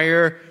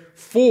desire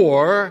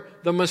for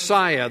the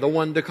Messiah, the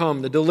one to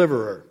come, the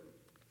deliverer.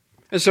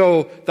 And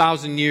so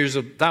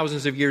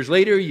thousands of years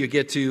later, you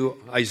get to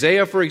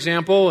Isaiah, for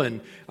example,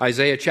 and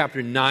Isaiah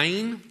chapter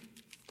 9,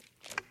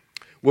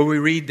 where we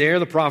read there,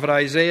 the prophet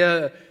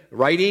Isaiah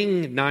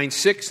writing 9,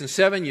 6, and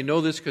 7. You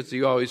know this because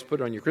you always put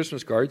it on your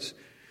Christmas cards.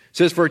 It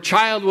says, "For a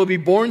child will be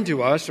born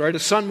to us," right? "A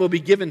son will be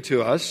given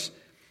to us.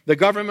 The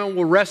government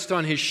will rest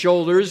on his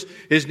shoulders.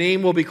 His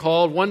name will be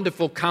called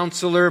Wonderful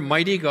Counselor,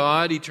 Mighty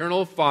God,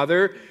 Eternal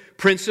Father,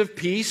 Prince of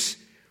Peace.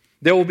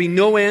 There will be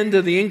no end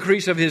to the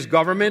increase of his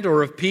government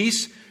or of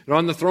peace, and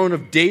on the throne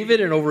of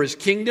David and over his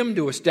kingdom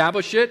to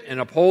establish it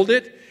and uphold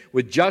it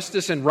with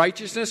justice and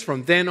righteousness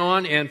from then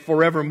on and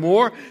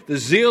forevermore. The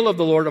zeal of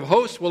the Lord of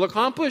hosts will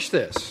accomplish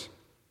this."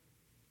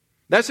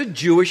 That's a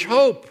Jewish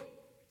hope.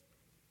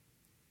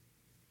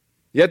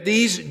 Yet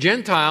these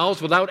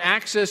Gentiles, without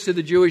access to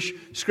the Jewish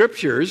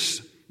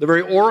scriptures, the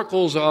very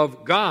oracles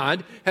of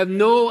God, have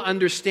no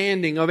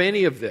understanding of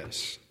any of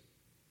this.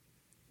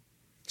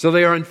 So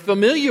they are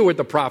unfamiliar with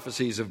the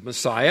prophecies of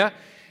Messiah,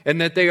 and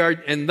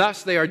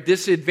thus they are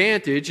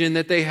disadvantaged in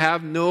that they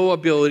have no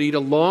ability to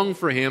long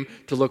for him,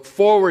 to look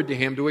forward to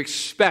him, to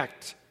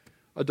expect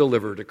a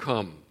deliverer to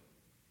come,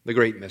 the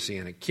great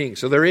Messianic King.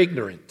 So they're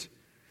ignorant.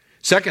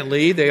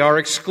 Secondly, they are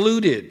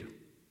excluded.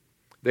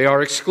 They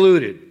are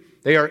excluded.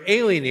 They are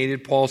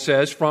alienated, Paul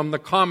says, from the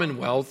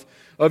commonwealth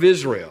of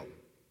Israel.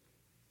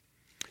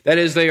 That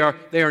is, they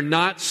are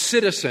not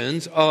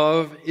citizens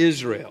of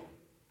Israel.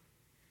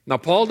 Now,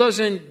 Paul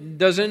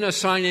doesn't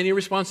assign any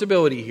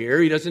responsibility here.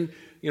 He doesn't,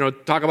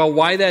 talk about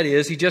why that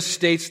is. He just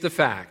states the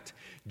fact.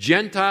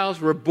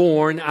 Gentiles were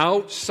born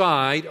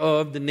outside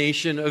of the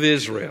nation of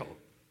Israel.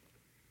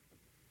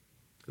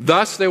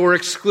 Thus, they were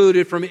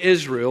excluded from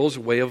Israel's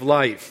way of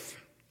life.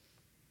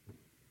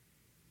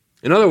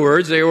 In other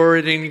words, they were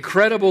at an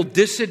incredible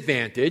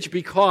disadvantage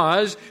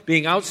because,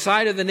 being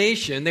outside of the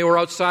nation, they were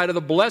outside of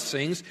the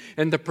blessings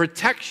and the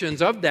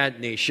protections of that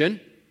nation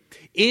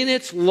in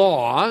its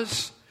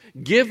laws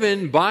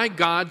given by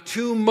God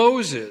to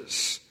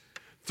Moses,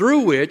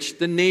 through which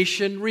the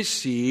nation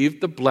received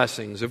the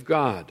blessings of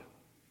God.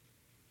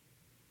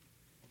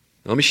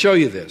 Now, let me show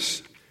you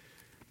this.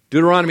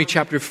 Deuteronomy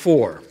chapter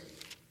 4.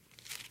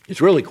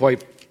 It's really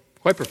quite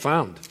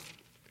profound.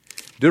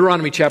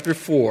 Deuteronomy chapter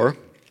 4.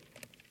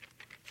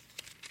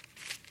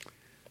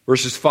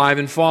 Verses 5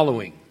 and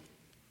following.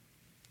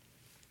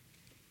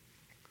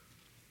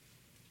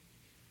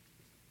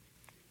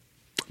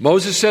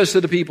 Moses says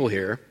to the people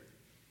here,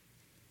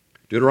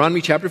 Deuteronomy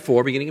chapter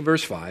 4, beginning in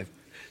verse 5,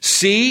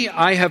 "See,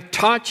 I have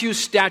taught you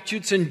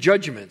statutes and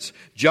judgments,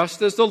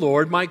 just as the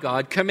Lord my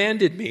God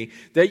commanded me,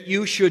 that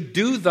you should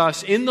do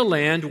thus in the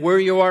land where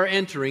you are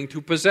entering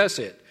to possess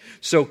it.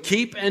 So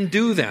keep and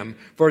do them,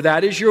 for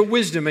that is your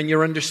wisdom and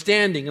your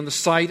understanding in the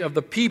sight of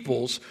the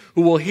peoples,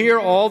 who will hear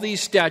all these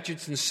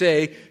statutes and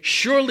say,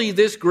 'Surely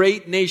this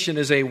great nation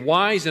is a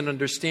wise and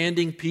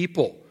understanding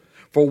people.'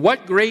 For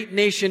what great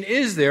nation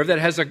is there that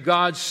has a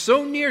God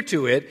so near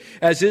to it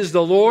as is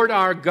the Lord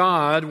our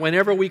God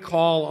whenever we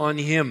call on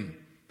him?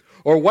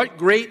 Or what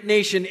great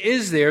nation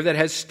is there that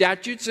has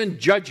statutes and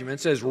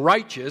judgments as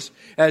righteous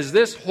as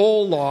this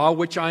whole law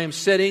which I am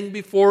setting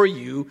before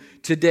you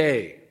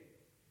today?"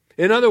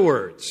 In other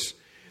words,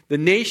 the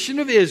nation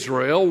of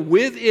Israel,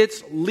 with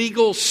its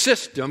legal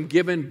system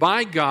given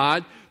by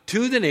God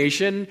to the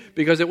nation,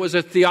 because it was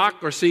a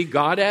theocracy,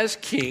 God as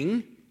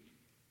king,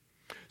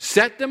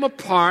 set them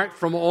apart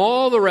from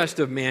all the rest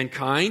of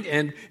mankind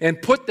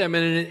and put them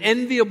in an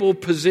enviable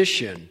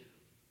position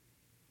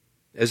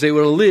as they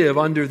would live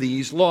under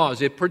these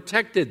laws. It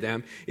protected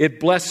them. It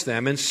blessed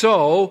them. And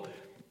so,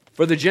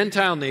 for the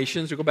Gentile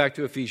nations, we'll go back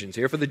to Ephesians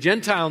here, for the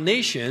Gentile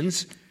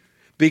nations,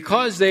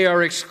 because they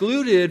are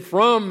excluded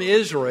from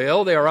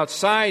Israel, they are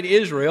outside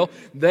Israel,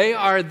 they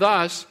are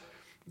thus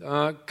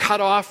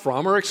cut off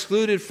from or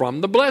excluded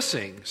from the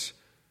blessings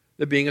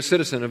that being a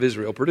citizen of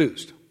Israel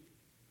produced.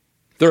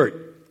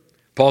 Third,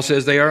 Paul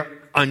says they are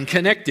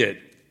unconnected.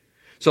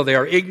 So they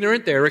are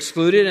ignorant, they are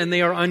excluded, and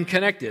they are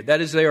unconnected.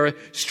 That is, they are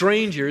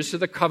strangers to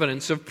the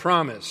covenants of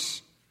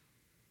promise.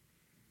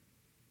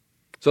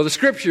 So the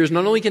Scriptures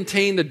not only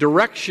contain the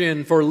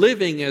direction for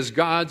living as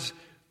God's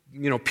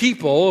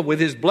people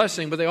with his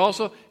blessing, but they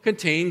also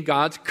contain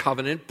God's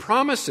covenant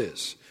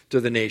promises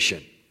to the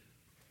nation.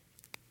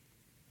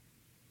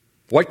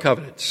 What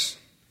covenants?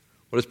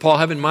 What does Paul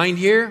have in mind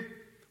here?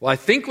 Well, I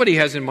think what he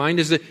has in mind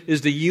is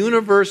the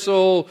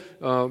universal,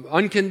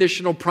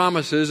 unconditional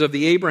promises of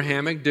the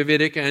Abrahamic,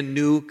 Davidic, and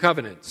new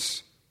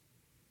covenants.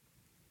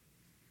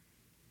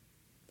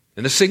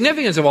 And the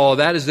significance of all of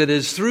that is that it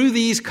is through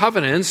these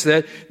covenants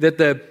that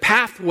the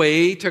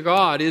pathway to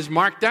God is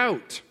marked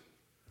out.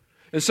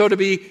 And so to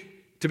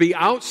be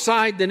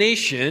outside the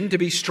nation, to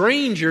be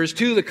strangers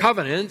to the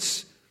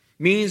covenants,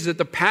 means that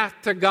the path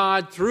to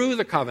God through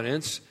the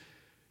covenants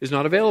is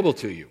not available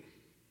to you.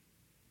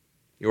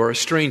 You are a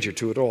stranger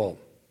to it all.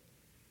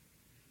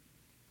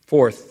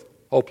 Fourth,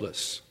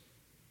 hopeless.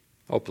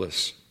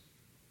 Hopeless.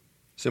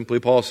 Simply,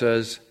 Paul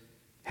says,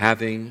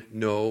 having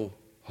no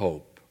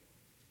hope.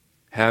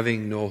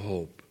 Having no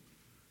hope.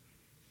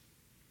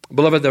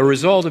 Beloved, the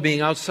result of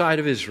being outside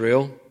of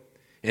Israel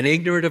and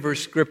ignorant of her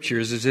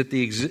scriptures is that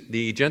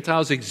the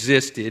Gentiles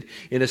existed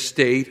in a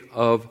state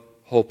of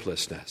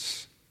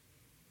hopelessness.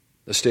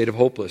 A state of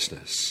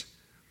hopelessness.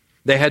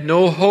 They had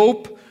no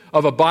hope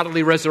of a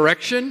bodily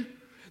resurrection.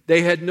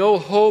 They had no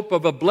hope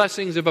of the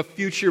blessings of a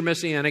future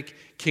messianic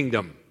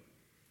kingdom.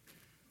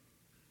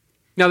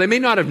 Now, they may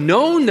not have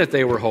known that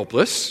they were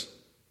hopeless,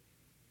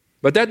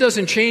 but that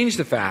doesn't change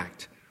the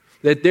fact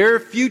that their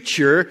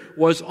future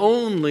was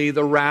only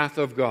the wrath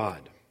of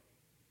God.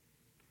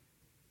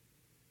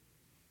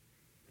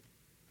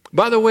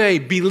 By the way,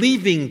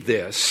 believing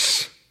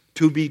this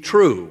to be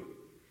true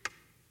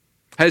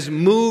has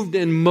moved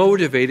and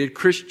motivated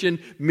Christian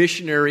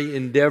missionary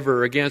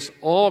endeavor against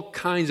all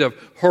kinds of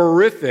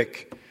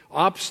horrific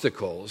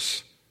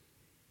obstacles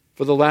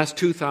for the last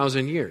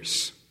 2,000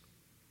 years.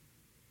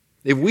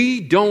 If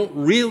we don't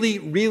really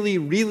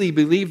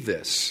believe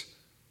this,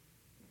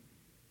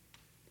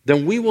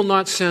 then we will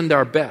not send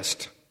our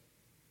best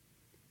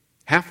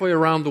halfway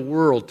around the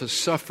world to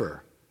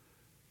suffer,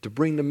 to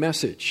bring the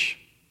message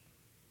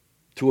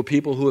to a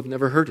people who have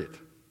never heard it.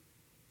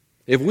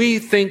 If we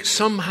think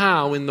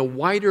somehow in the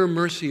wider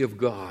mercy of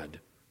God,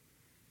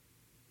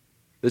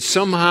 that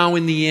somehow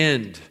in the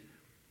end,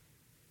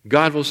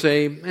 God will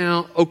say,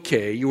 well,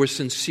 okay, you were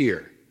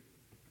sincere.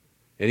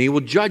 And He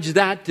will judge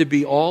that to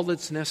be all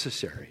that's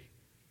necessary.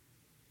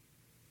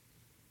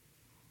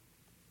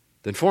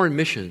 Then foreign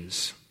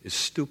missions is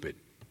stupid.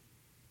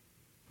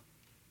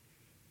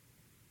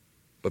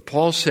 But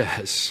Paul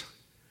says,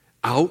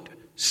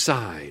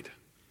 outside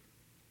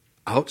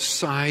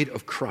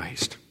of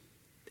Christ,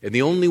 and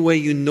the only way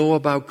you know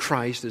about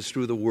Christ is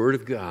through the Word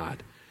of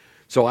God.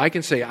 So I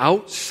can say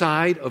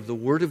outside of the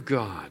Word of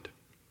God,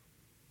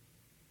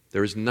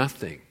 there is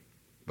nothing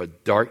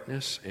but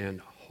darkness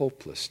and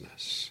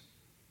hopelessness.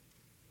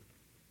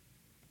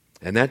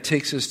 And that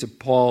takes us to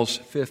Paul's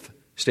fifth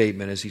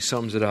statement as he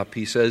sums it up.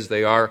 He says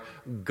they are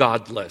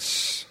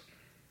godless.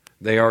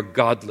 They are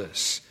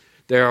godless.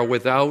 They are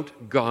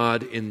without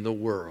God in the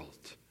world.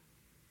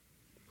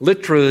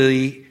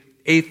 Literally,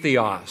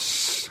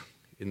 atheos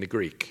in the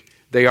Greek.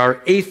 They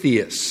are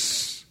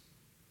atheists.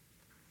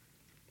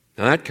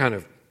 Now that kind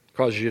of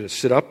causes you to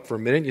sit up for a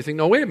minute and you think,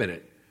 no, wait a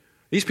minute.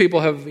 These people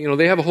have,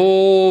 they have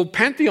whole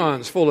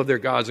pantheons full of their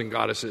gods and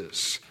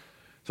goddesses.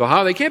 So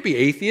how? They can't be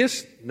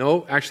atheists.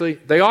 No, actually,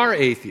 they are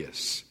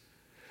atheists.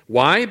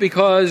 Why?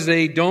 Because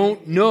they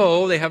don't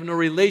know, they have no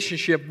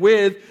relationship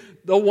with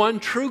the one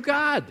true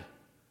God,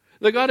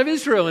 the God of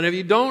Israel. And if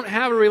you don't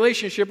have a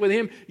relationship with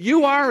Him,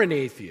 you are an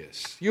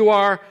atheist. You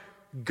are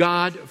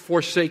God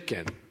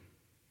forsaken.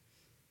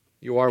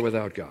 You are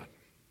without God.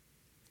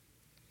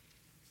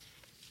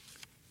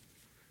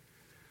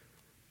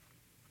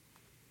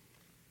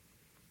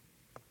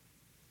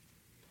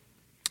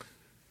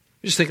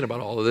 Just thinking about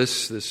all of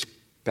this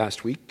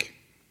past week.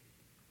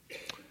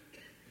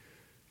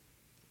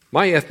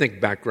 My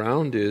ethnic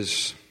background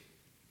is,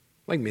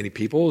 like many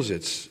people's,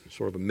 it's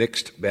sort of a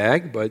mixed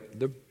bag, but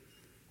the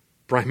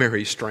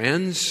primary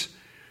strands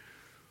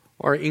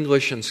are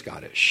English and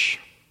Scottish.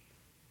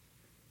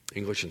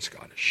 English and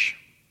Scottish.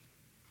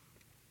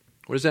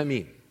 What does that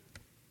mean?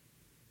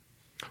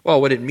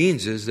 Well, what it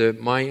means is that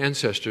my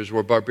ancestors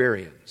were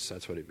barbarians.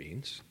 That's what it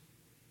means.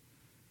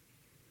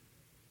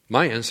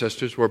 My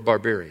ancestors were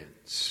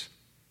barbarians.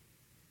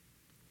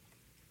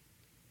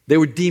 They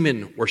were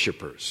demon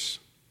worshippers.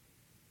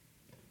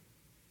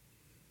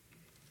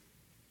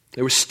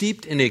 They were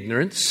steeped in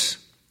ignorance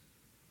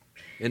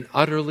and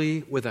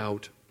utterly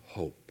without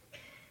hope.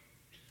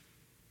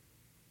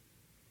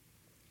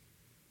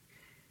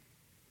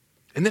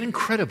 And then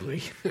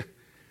incredibly,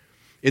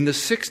 in the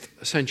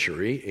 6th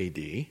century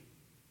A.D.,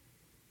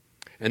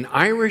 an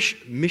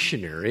Irish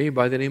missionary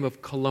by the name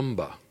of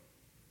Columba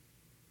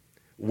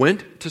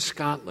went to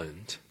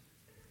Scotland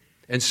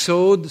and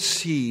sowed the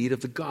seed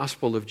of the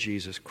gospel of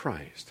Jesus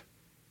Christ.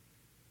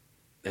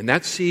 And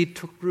that seed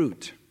took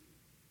root.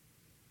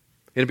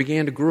 And it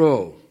began to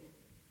grow.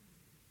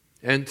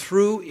 And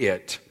through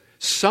it,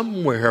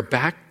 somewhere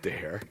back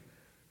there,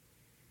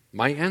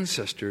 my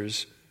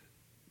ancestors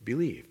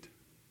believed.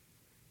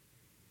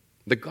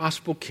 The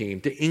gospel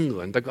came to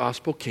England. The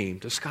gospel came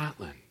to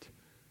Scotland.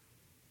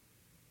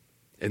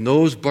 And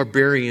those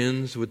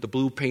barbarians with the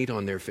blue paint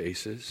on their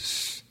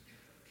faces,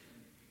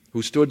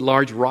 who stood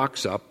large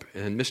rocks up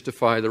and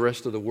mystified the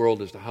rest of the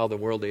world as to how the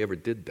world they ever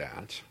did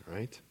that,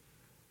 right?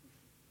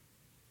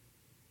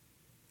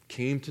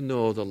 Came to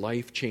know the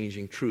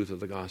life-changing truth of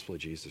the gospel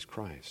of Jesus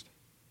Christ.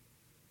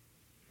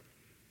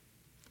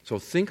 So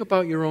think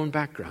about your own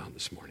background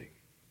this morning.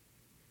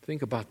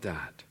 Think about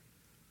that.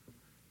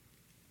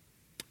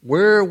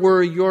 Where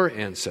were your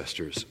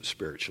ancestors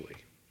spiritually?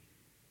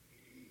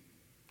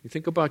 You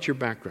think about your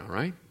background,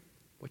 right?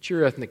 What's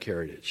your ethnic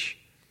heritage?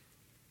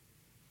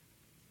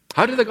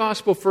 How did the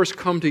gospel first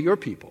come to your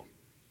people?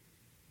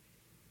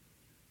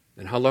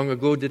 And how long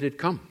ago did it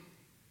come?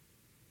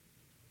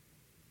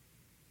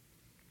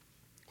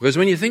 Because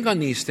when you think on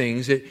these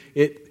things,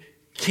 it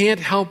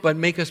can't help but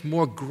make us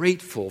more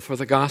grateful for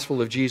the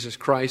gospel of Jesus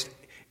Christ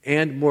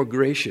and more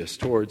gracious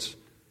towards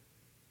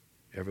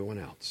everyone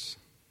else.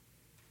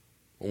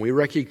 When we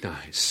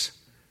recognize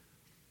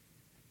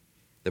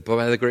that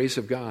by the grace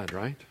of God,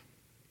 right,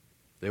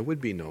 there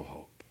would be no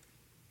hope.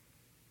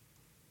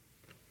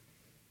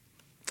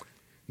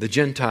 The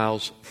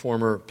Gentiles'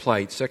 former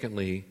plight.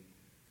 Secondly,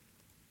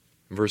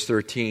 in verse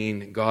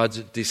 13, God's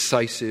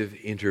decisive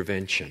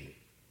intervention.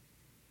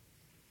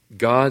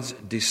 God's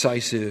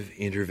decisive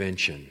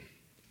intervention.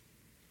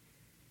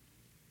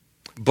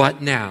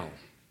 But now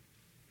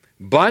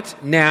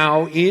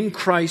in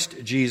Christ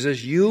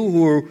Jesus, you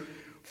who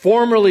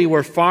formerly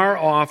were far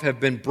off have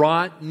been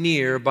brought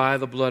near by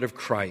the blood of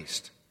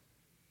Christ.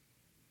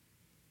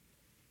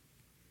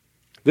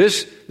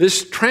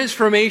 This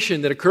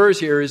transformation that occurs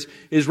here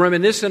is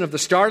reminiscent of the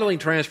startling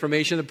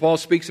transformation that Paul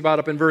speaks about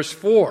up in verse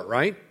 4,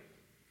 right?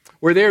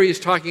 Where there he is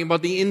talking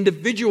about the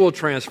individual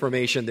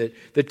transformation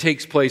that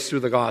takes place through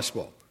the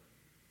gospel.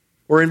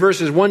 Or in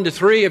verses 1 to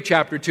 3 of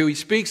chapter 2, he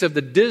speaks of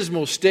the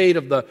dismal state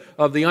of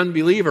the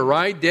unbeliever,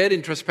 right? Dead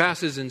in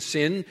trespasses and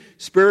sin,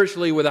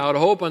 spiritually without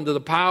hope, under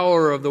the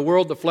power of the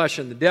world, the flesh,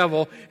 and the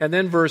devil. And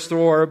then verse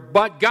 4,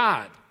 but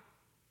God,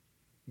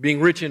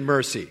 being rich in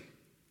mercy,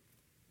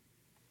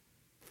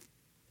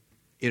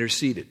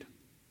 interceded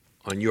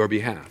on your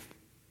behalf,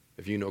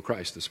 if you know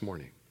Christ this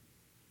morning.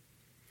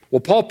 Well,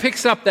 Paul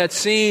picks up that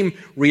same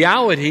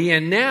reality,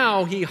 and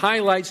now he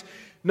highlights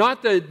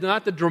not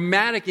the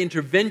dramatic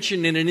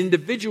intervention in an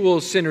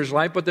individual sinner's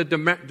life, but the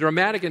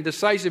dramatic and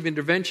decisive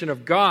intervention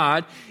of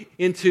God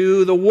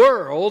into the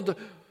world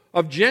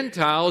of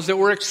Gentiles that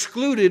were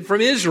excluded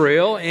from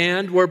Israel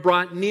and were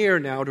brought near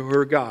now to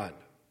her God.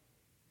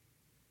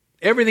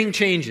 Everything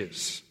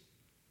changes.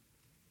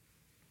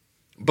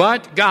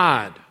 But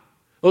God.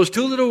 Those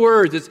two little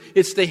words,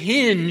 it's the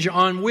hinge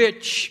on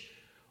which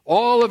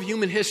all of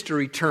human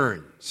history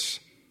turns.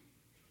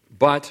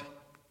 But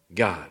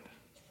God.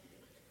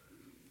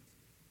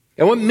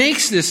 And what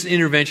makes this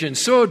intervention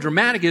so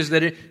dramatic is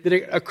that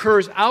it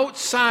occurs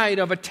outside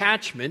of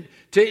attachment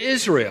to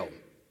Israel.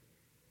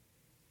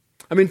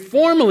 I mean,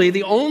 formally,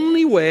 the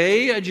only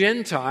way a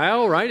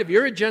Gentile, right, if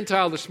you're a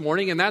Gentile this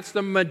morning, and that's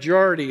the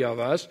majority of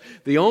us,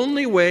 the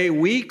only way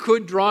we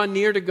could draw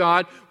near to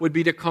God would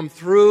be to come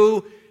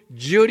through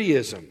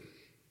Judaism,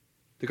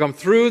 to come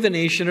through the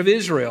nation of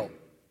Israel,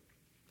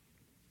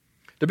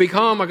 to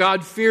become a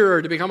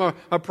God-fearer, to become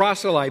a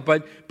proselyte.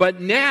 But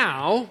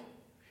now,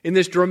 in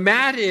this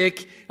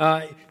dramatic,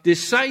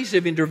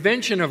 decisive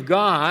intervention of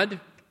God,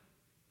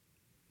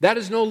 that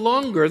is no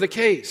longer the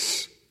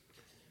case.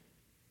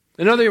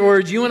 In other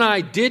words, you and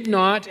I did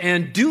not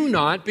and do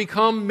not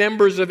become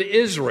members of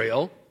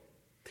Israel.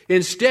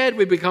 Instead,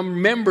 we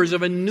become members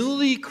of a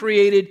newly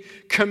created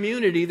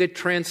community that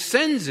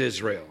transcends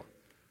Israel.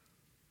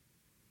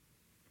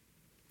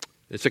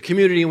 It's a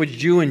community in which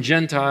Jew and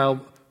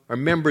Gentile are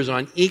members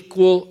on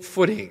equal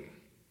footing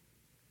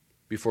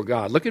before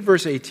God. Look at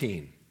verse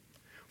 18.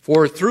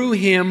 For through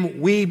him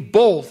we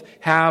both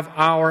have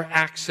our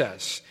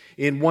access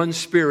in one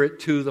spirit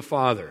to the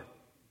Father.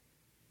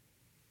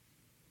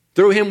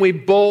 Through him we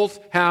both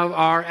have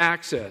our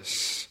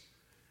access.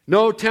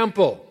 No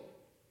temple,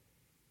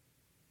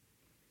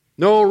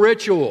 no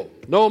ritual,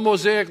 no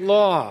Mosaic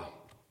law,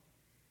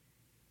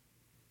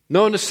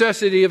 no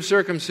necessity of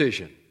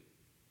circumcision.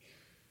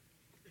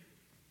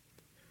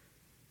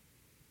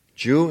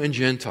 Jew and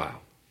Gentile,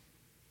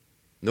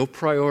 no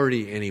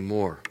priority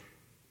anymore.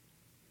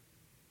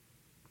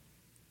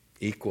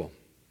 Equal.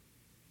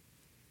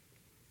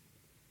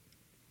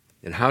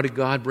 And how did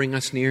God bring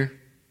us near?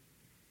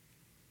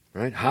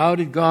 Right? How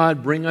did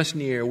God bring us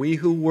near? We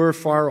who were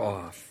far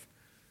off.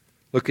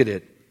 Look at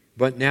it.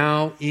 But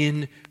now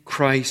in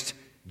Christ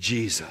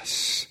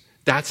Jesus.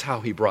 That's how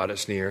he brought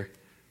us near.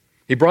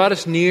 He brought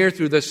us near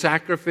through the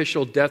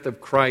sacrificial death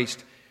of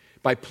Christ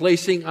by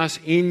placing us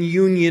in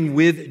union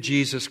with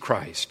Jesus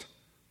Christ.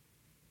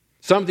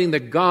 Something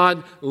that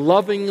God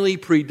lovingly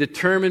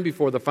predetermined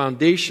before the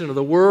foundation of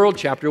the world.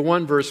 Chapter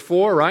 1, verse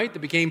 4, right? That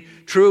became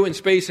true in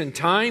space and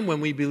time when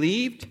we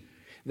believed.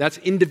 That's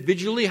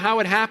individually how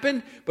it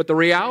happened. But the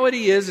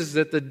reality is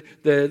that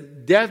the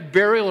death,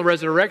 burial, and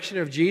resurrection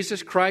of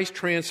Jesus Christ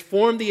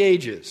transformed the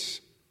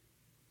ages.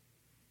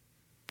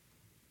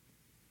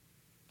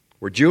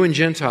 We're Jew and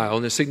Gentile,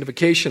 and the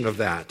signification of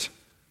that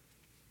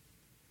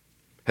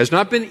has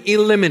not been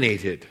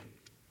eliminated.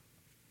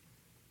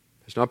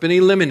 Has not been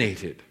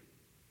eliminated.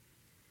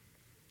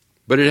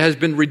 But it has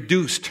been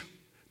reduced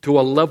to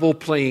a level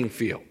playing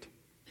field.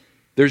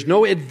 There's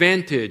no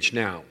advantage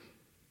now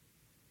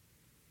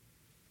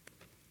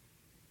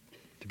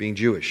to being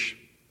Jewish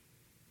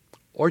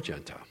or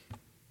Gentile.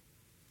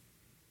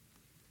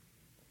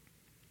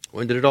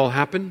 When did it all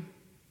happen?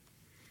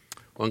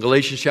 Well, in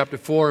Galatians chapter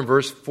 4 and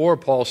verse 4,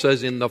 Paul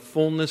says, in the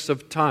fullness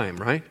of time,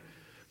 right?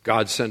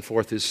 God sent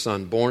forth his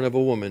Son, born of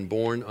a woman,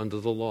 born under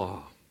the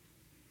law.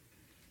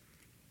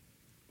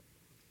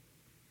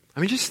 I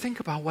mean, just think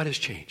about what has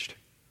changed.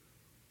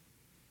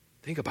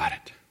 Think about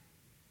it.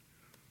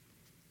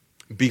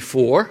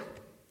 Before,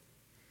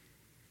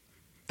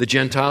 the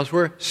Gentiles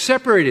were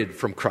separated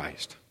from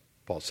Christ,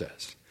 Paul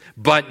says.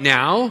 But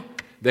now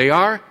they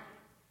are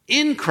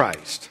in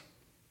Christ.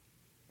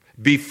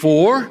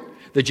 Before,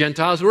 the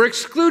Gentiles were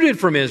excluded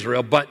from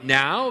Israel, but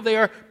now they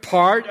are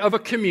part of a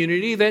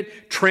community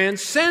that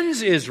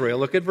transcends Israel.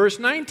 Look at verse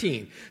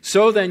 19.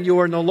 So then you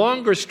are no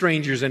longer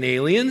strangers and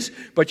aliens,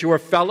 but you are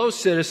fellow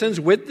citizens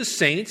with the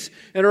saints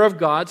and are of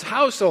God's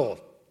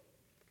household.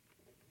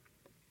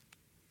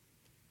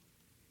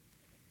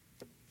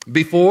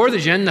 Before, the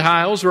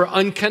Gentiles were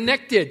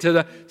unconnected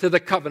to the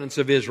covenants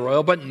of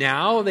Israel, but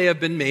now they have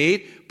been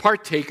made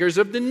partakers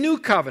of the new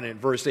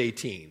covenant, verse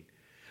 18.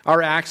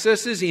 Our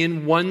access is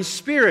in one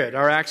Spirit.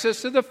 Our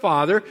access to the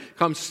Father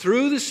comes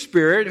through the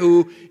Spirit,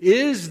 who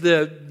is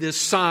the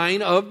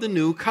sign of the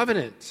new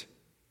covenant.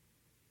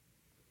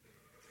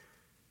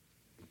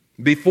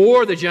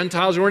 Before, the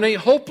Gentiles were in a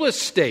hopeless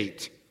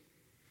state.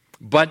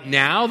 But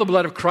now the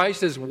blood of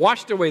Christ has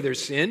washed away their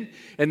sin,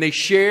 and they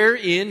share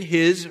in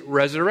His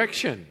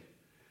resurrection.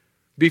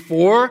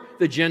 Before,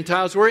 the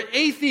Gentiles were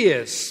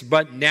atheists,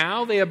 but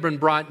now they have been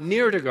brought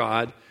near to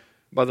God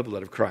by the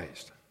blood of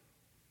Christ.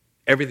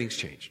 Everything's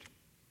changed.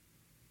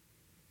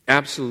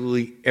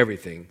 Absolutely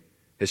everything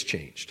has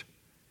changed.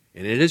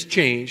 And it has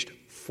changed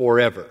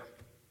forever.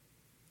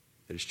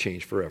 It has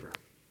changed forever.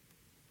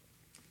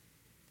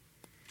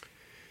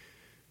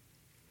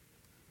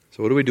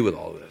 So what do we do with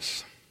all of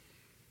this?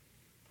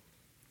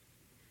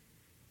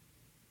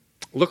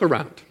 Look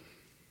around.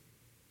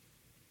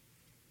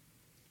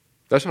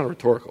 That's not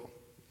rhetorical.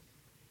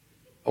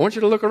 I want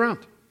you to look around.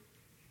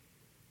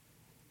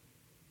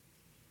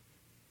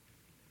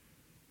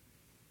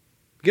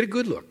 Get a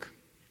good look.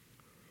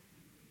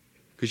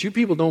 Because you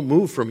people don't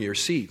move from your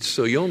seats,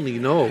 so you only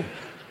know,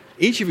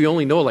 each of you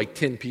only know like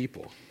 10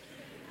 people.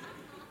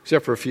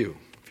 Except for a few.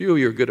 A few of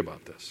you are good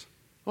about this.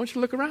 I want you to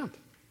look around.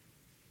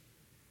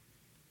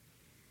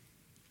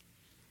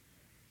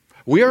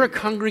 We are a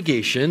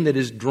congregation that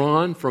is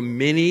drawn from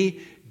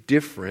many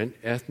different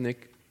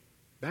ethnic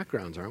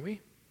backgrounds, aren't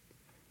we?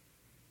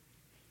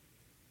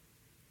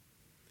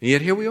 And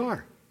yet here we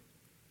are.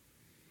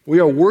 We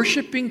are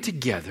worshiping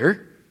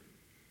together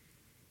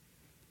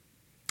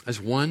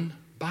as one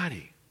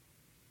body.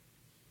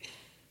 I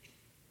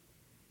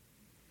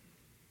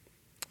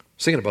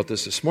was thinking about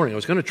this morning. I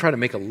was going to try to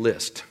make a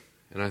list.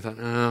 And I thought,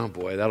 oh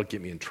boy, that'll get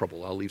me in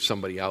trouble. I'll leave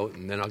somebody out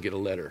and then I'll get a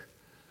letter.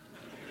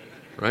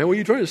 Right? What are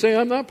you trying to say?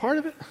 I'm not part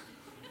of it?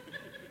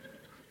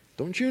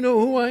 Don't you know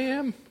who I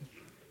am?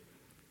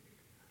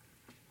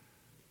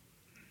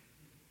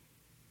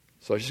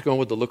 So I was just going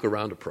with the look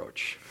around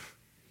approach.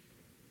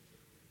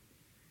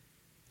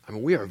 I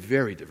mean, we are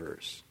very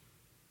diverse.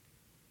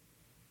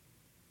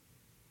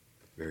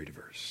 Very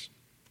diverse.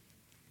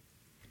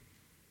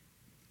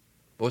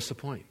 But what's the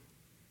point?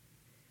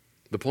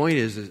 The point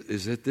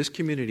is that this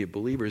community of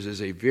believers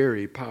is a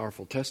very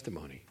powerful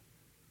testimony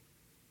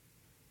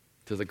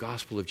to the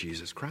gospel of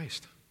Jesus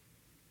Christ.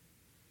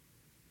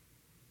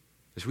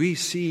 As we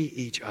see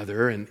each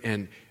other, and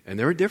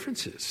there are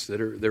differences.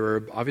 There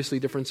are obviously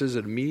differences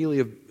that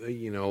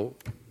immediately,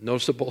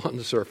 noticeable on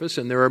the surface,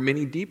 and there are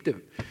many deep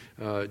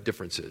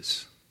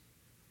differences.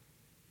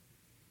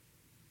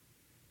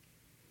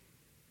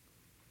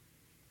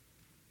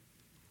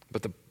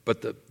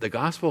 But the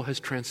gospel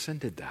has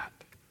transcended that.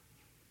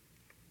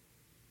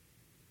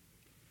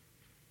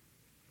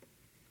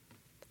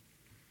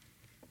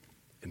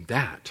 And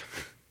that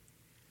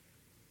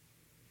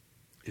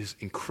is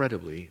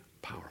incredibly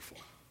powerful.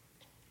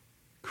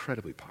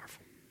 Incredibly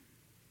powerful.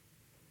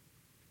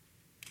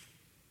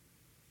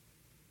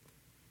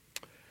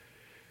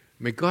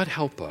 May God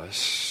help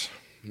us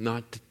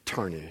not to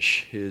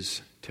tarnish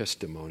His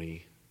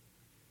testimony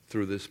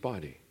through this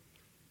body.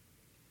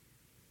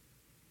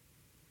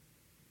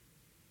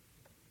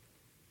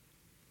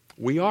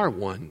 We are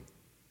one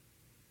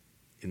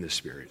in the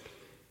Spirit.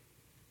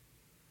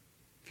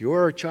 If you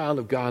are a child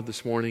of God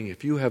this morning,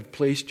 if you have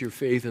placed your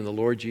faith in the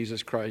Lord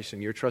Jesus Christ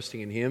and you're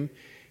trusting in Him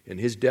and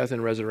His death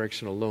and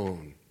resurrection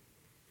alone,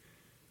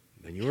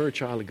 then you are a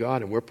child of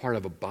God and we're part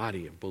of a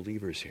body of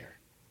believers here.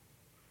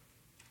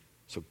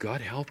 So God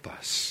help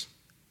us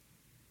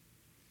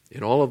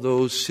in all of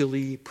those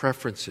silly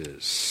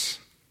preferences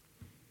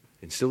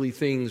and silly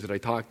things that I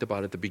talked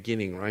about at the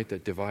beginning, right,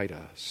 that divide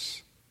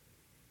us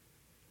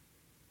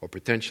or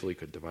potentially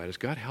could divide us.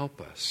 God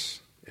help us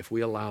if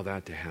we allow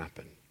that to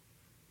happen.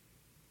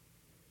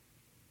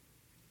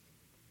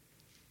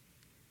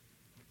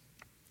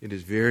 It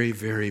is very,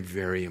 very,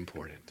 very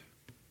important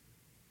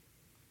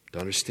to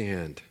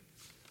understand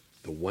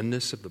the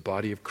oneness of the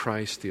body of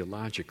Christ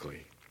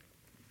theologically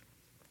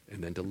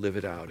and then to live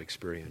it out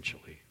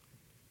experientially.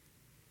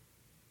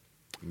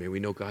 May we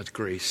know God's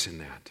grace in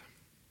that.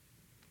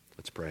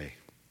 Let's pray.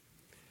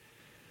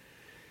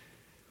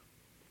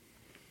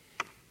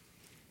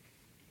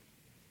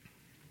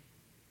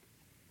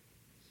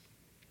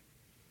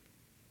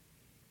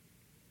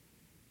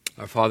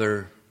 Our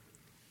Father,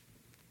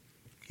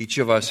 each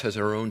of us has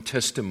our own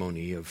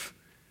testimony of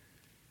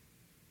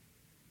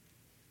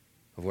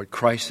what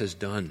Christ has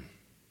done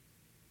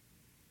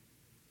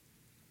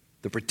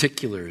the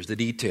particulars, the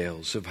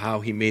details of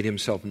how he made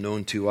himself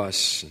known to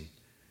us, and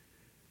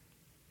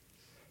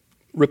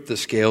ripped the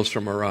scales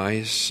from our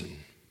eyes and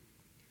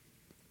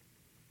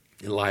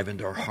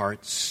enlivened our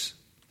hearts,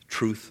 the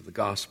truth of the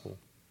gospel.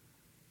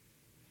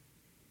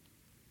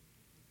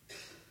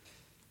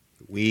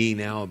 We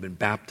now have been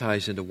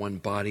baptized into one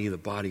body, the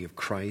body of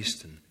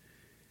Christ, and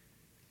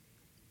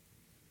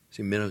it's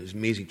the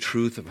amazing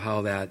truth of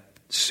how that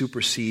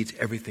supersedes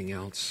everything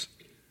else.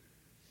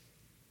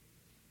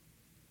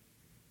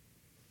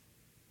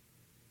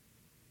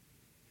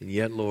 And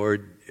yet,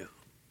 Lord,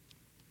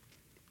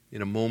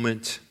 in a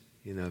moment,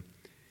 in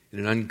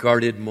an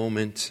unguarded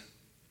moment,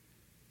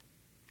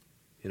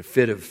 in a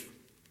fit of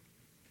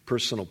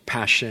personal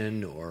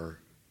passion or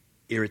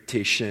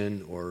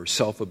irritation or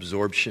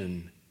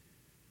self-absorption,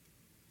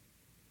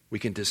 we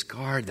can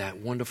discard that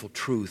wonderful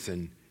truth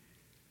and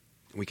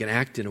we can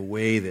act in a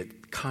way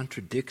that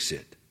contradicts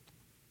it.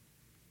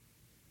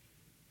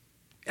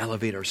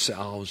 Elevate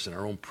ourselves and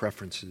our own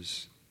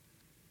preferences.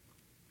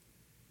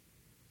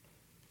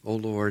 Oh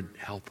Lord,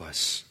 help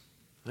us.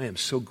 I am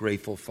so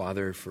grateful,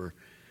 Father, for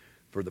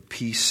the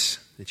peace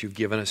that you've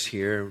given us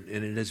here,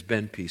 and it has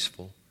been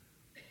peaceful.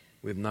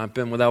 We have not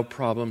been without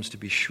problems, to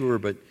be sure,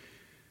 but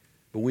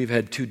we've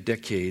had 2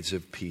 decades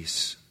of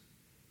peace.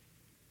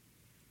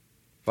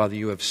 Father,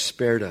 you have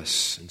spared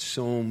us in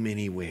so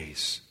many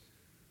ways.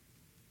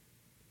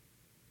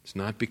 It's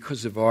not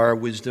because of our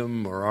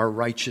wisdom or our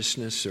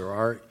righteousness or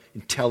our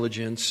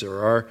intelligence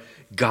or our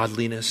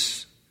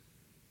godliness.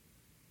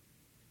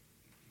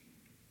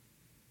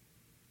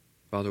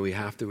 Father, we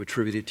have to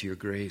attribute it to your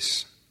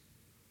grace.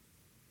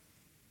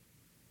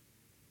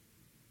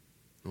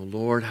 Oh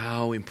Lord,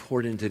 how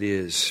important it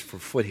is for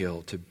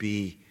Foothill to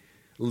be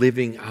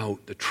living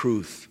out the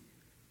truth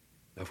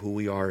of who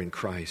we are in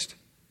Christ.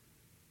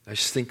 I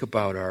just think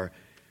about our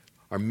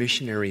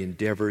missionary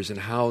endeavors and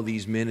how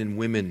these men and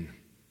women,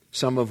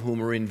 some of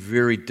whom are in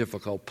very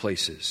difficult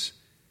places,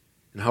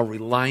 and how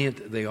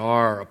reliant they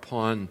are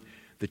upon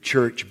the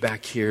church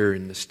back here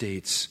in the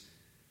States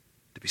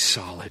to be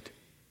solid.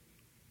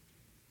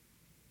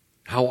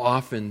 How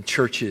often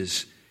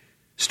churches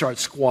start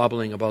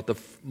squabbling about the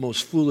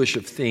most foolish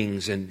of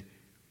things and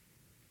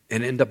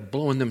end up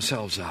blowing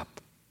themselves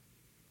up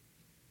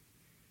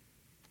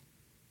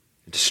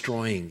and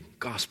destroying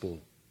gospel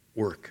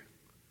work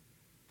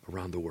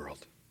around the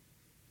world.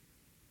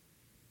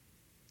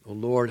 Oh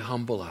Lord,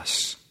 humble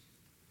us.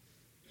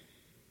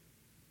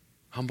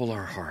 Humble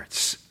our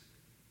hearts.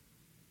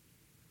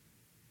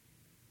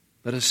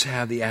 Let us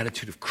have the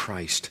attitude of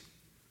Christ,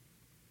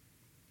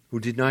 who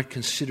did not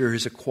consider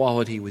his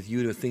equality with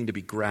you a thing to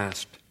be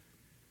grasped,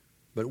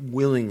 but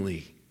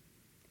willingly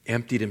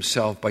emptied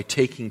himself by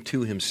taking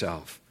to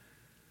himself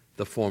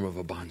the form of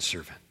a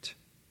bondservant.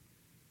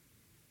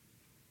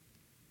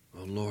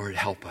 Oh Lord,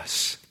 help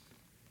us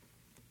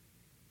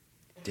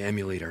to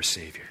emulate our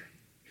Savior.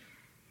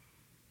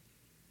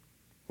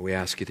 We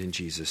ask it in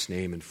Jesus'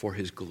 name and for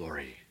his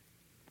glory.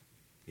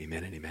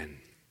 Amen and amen.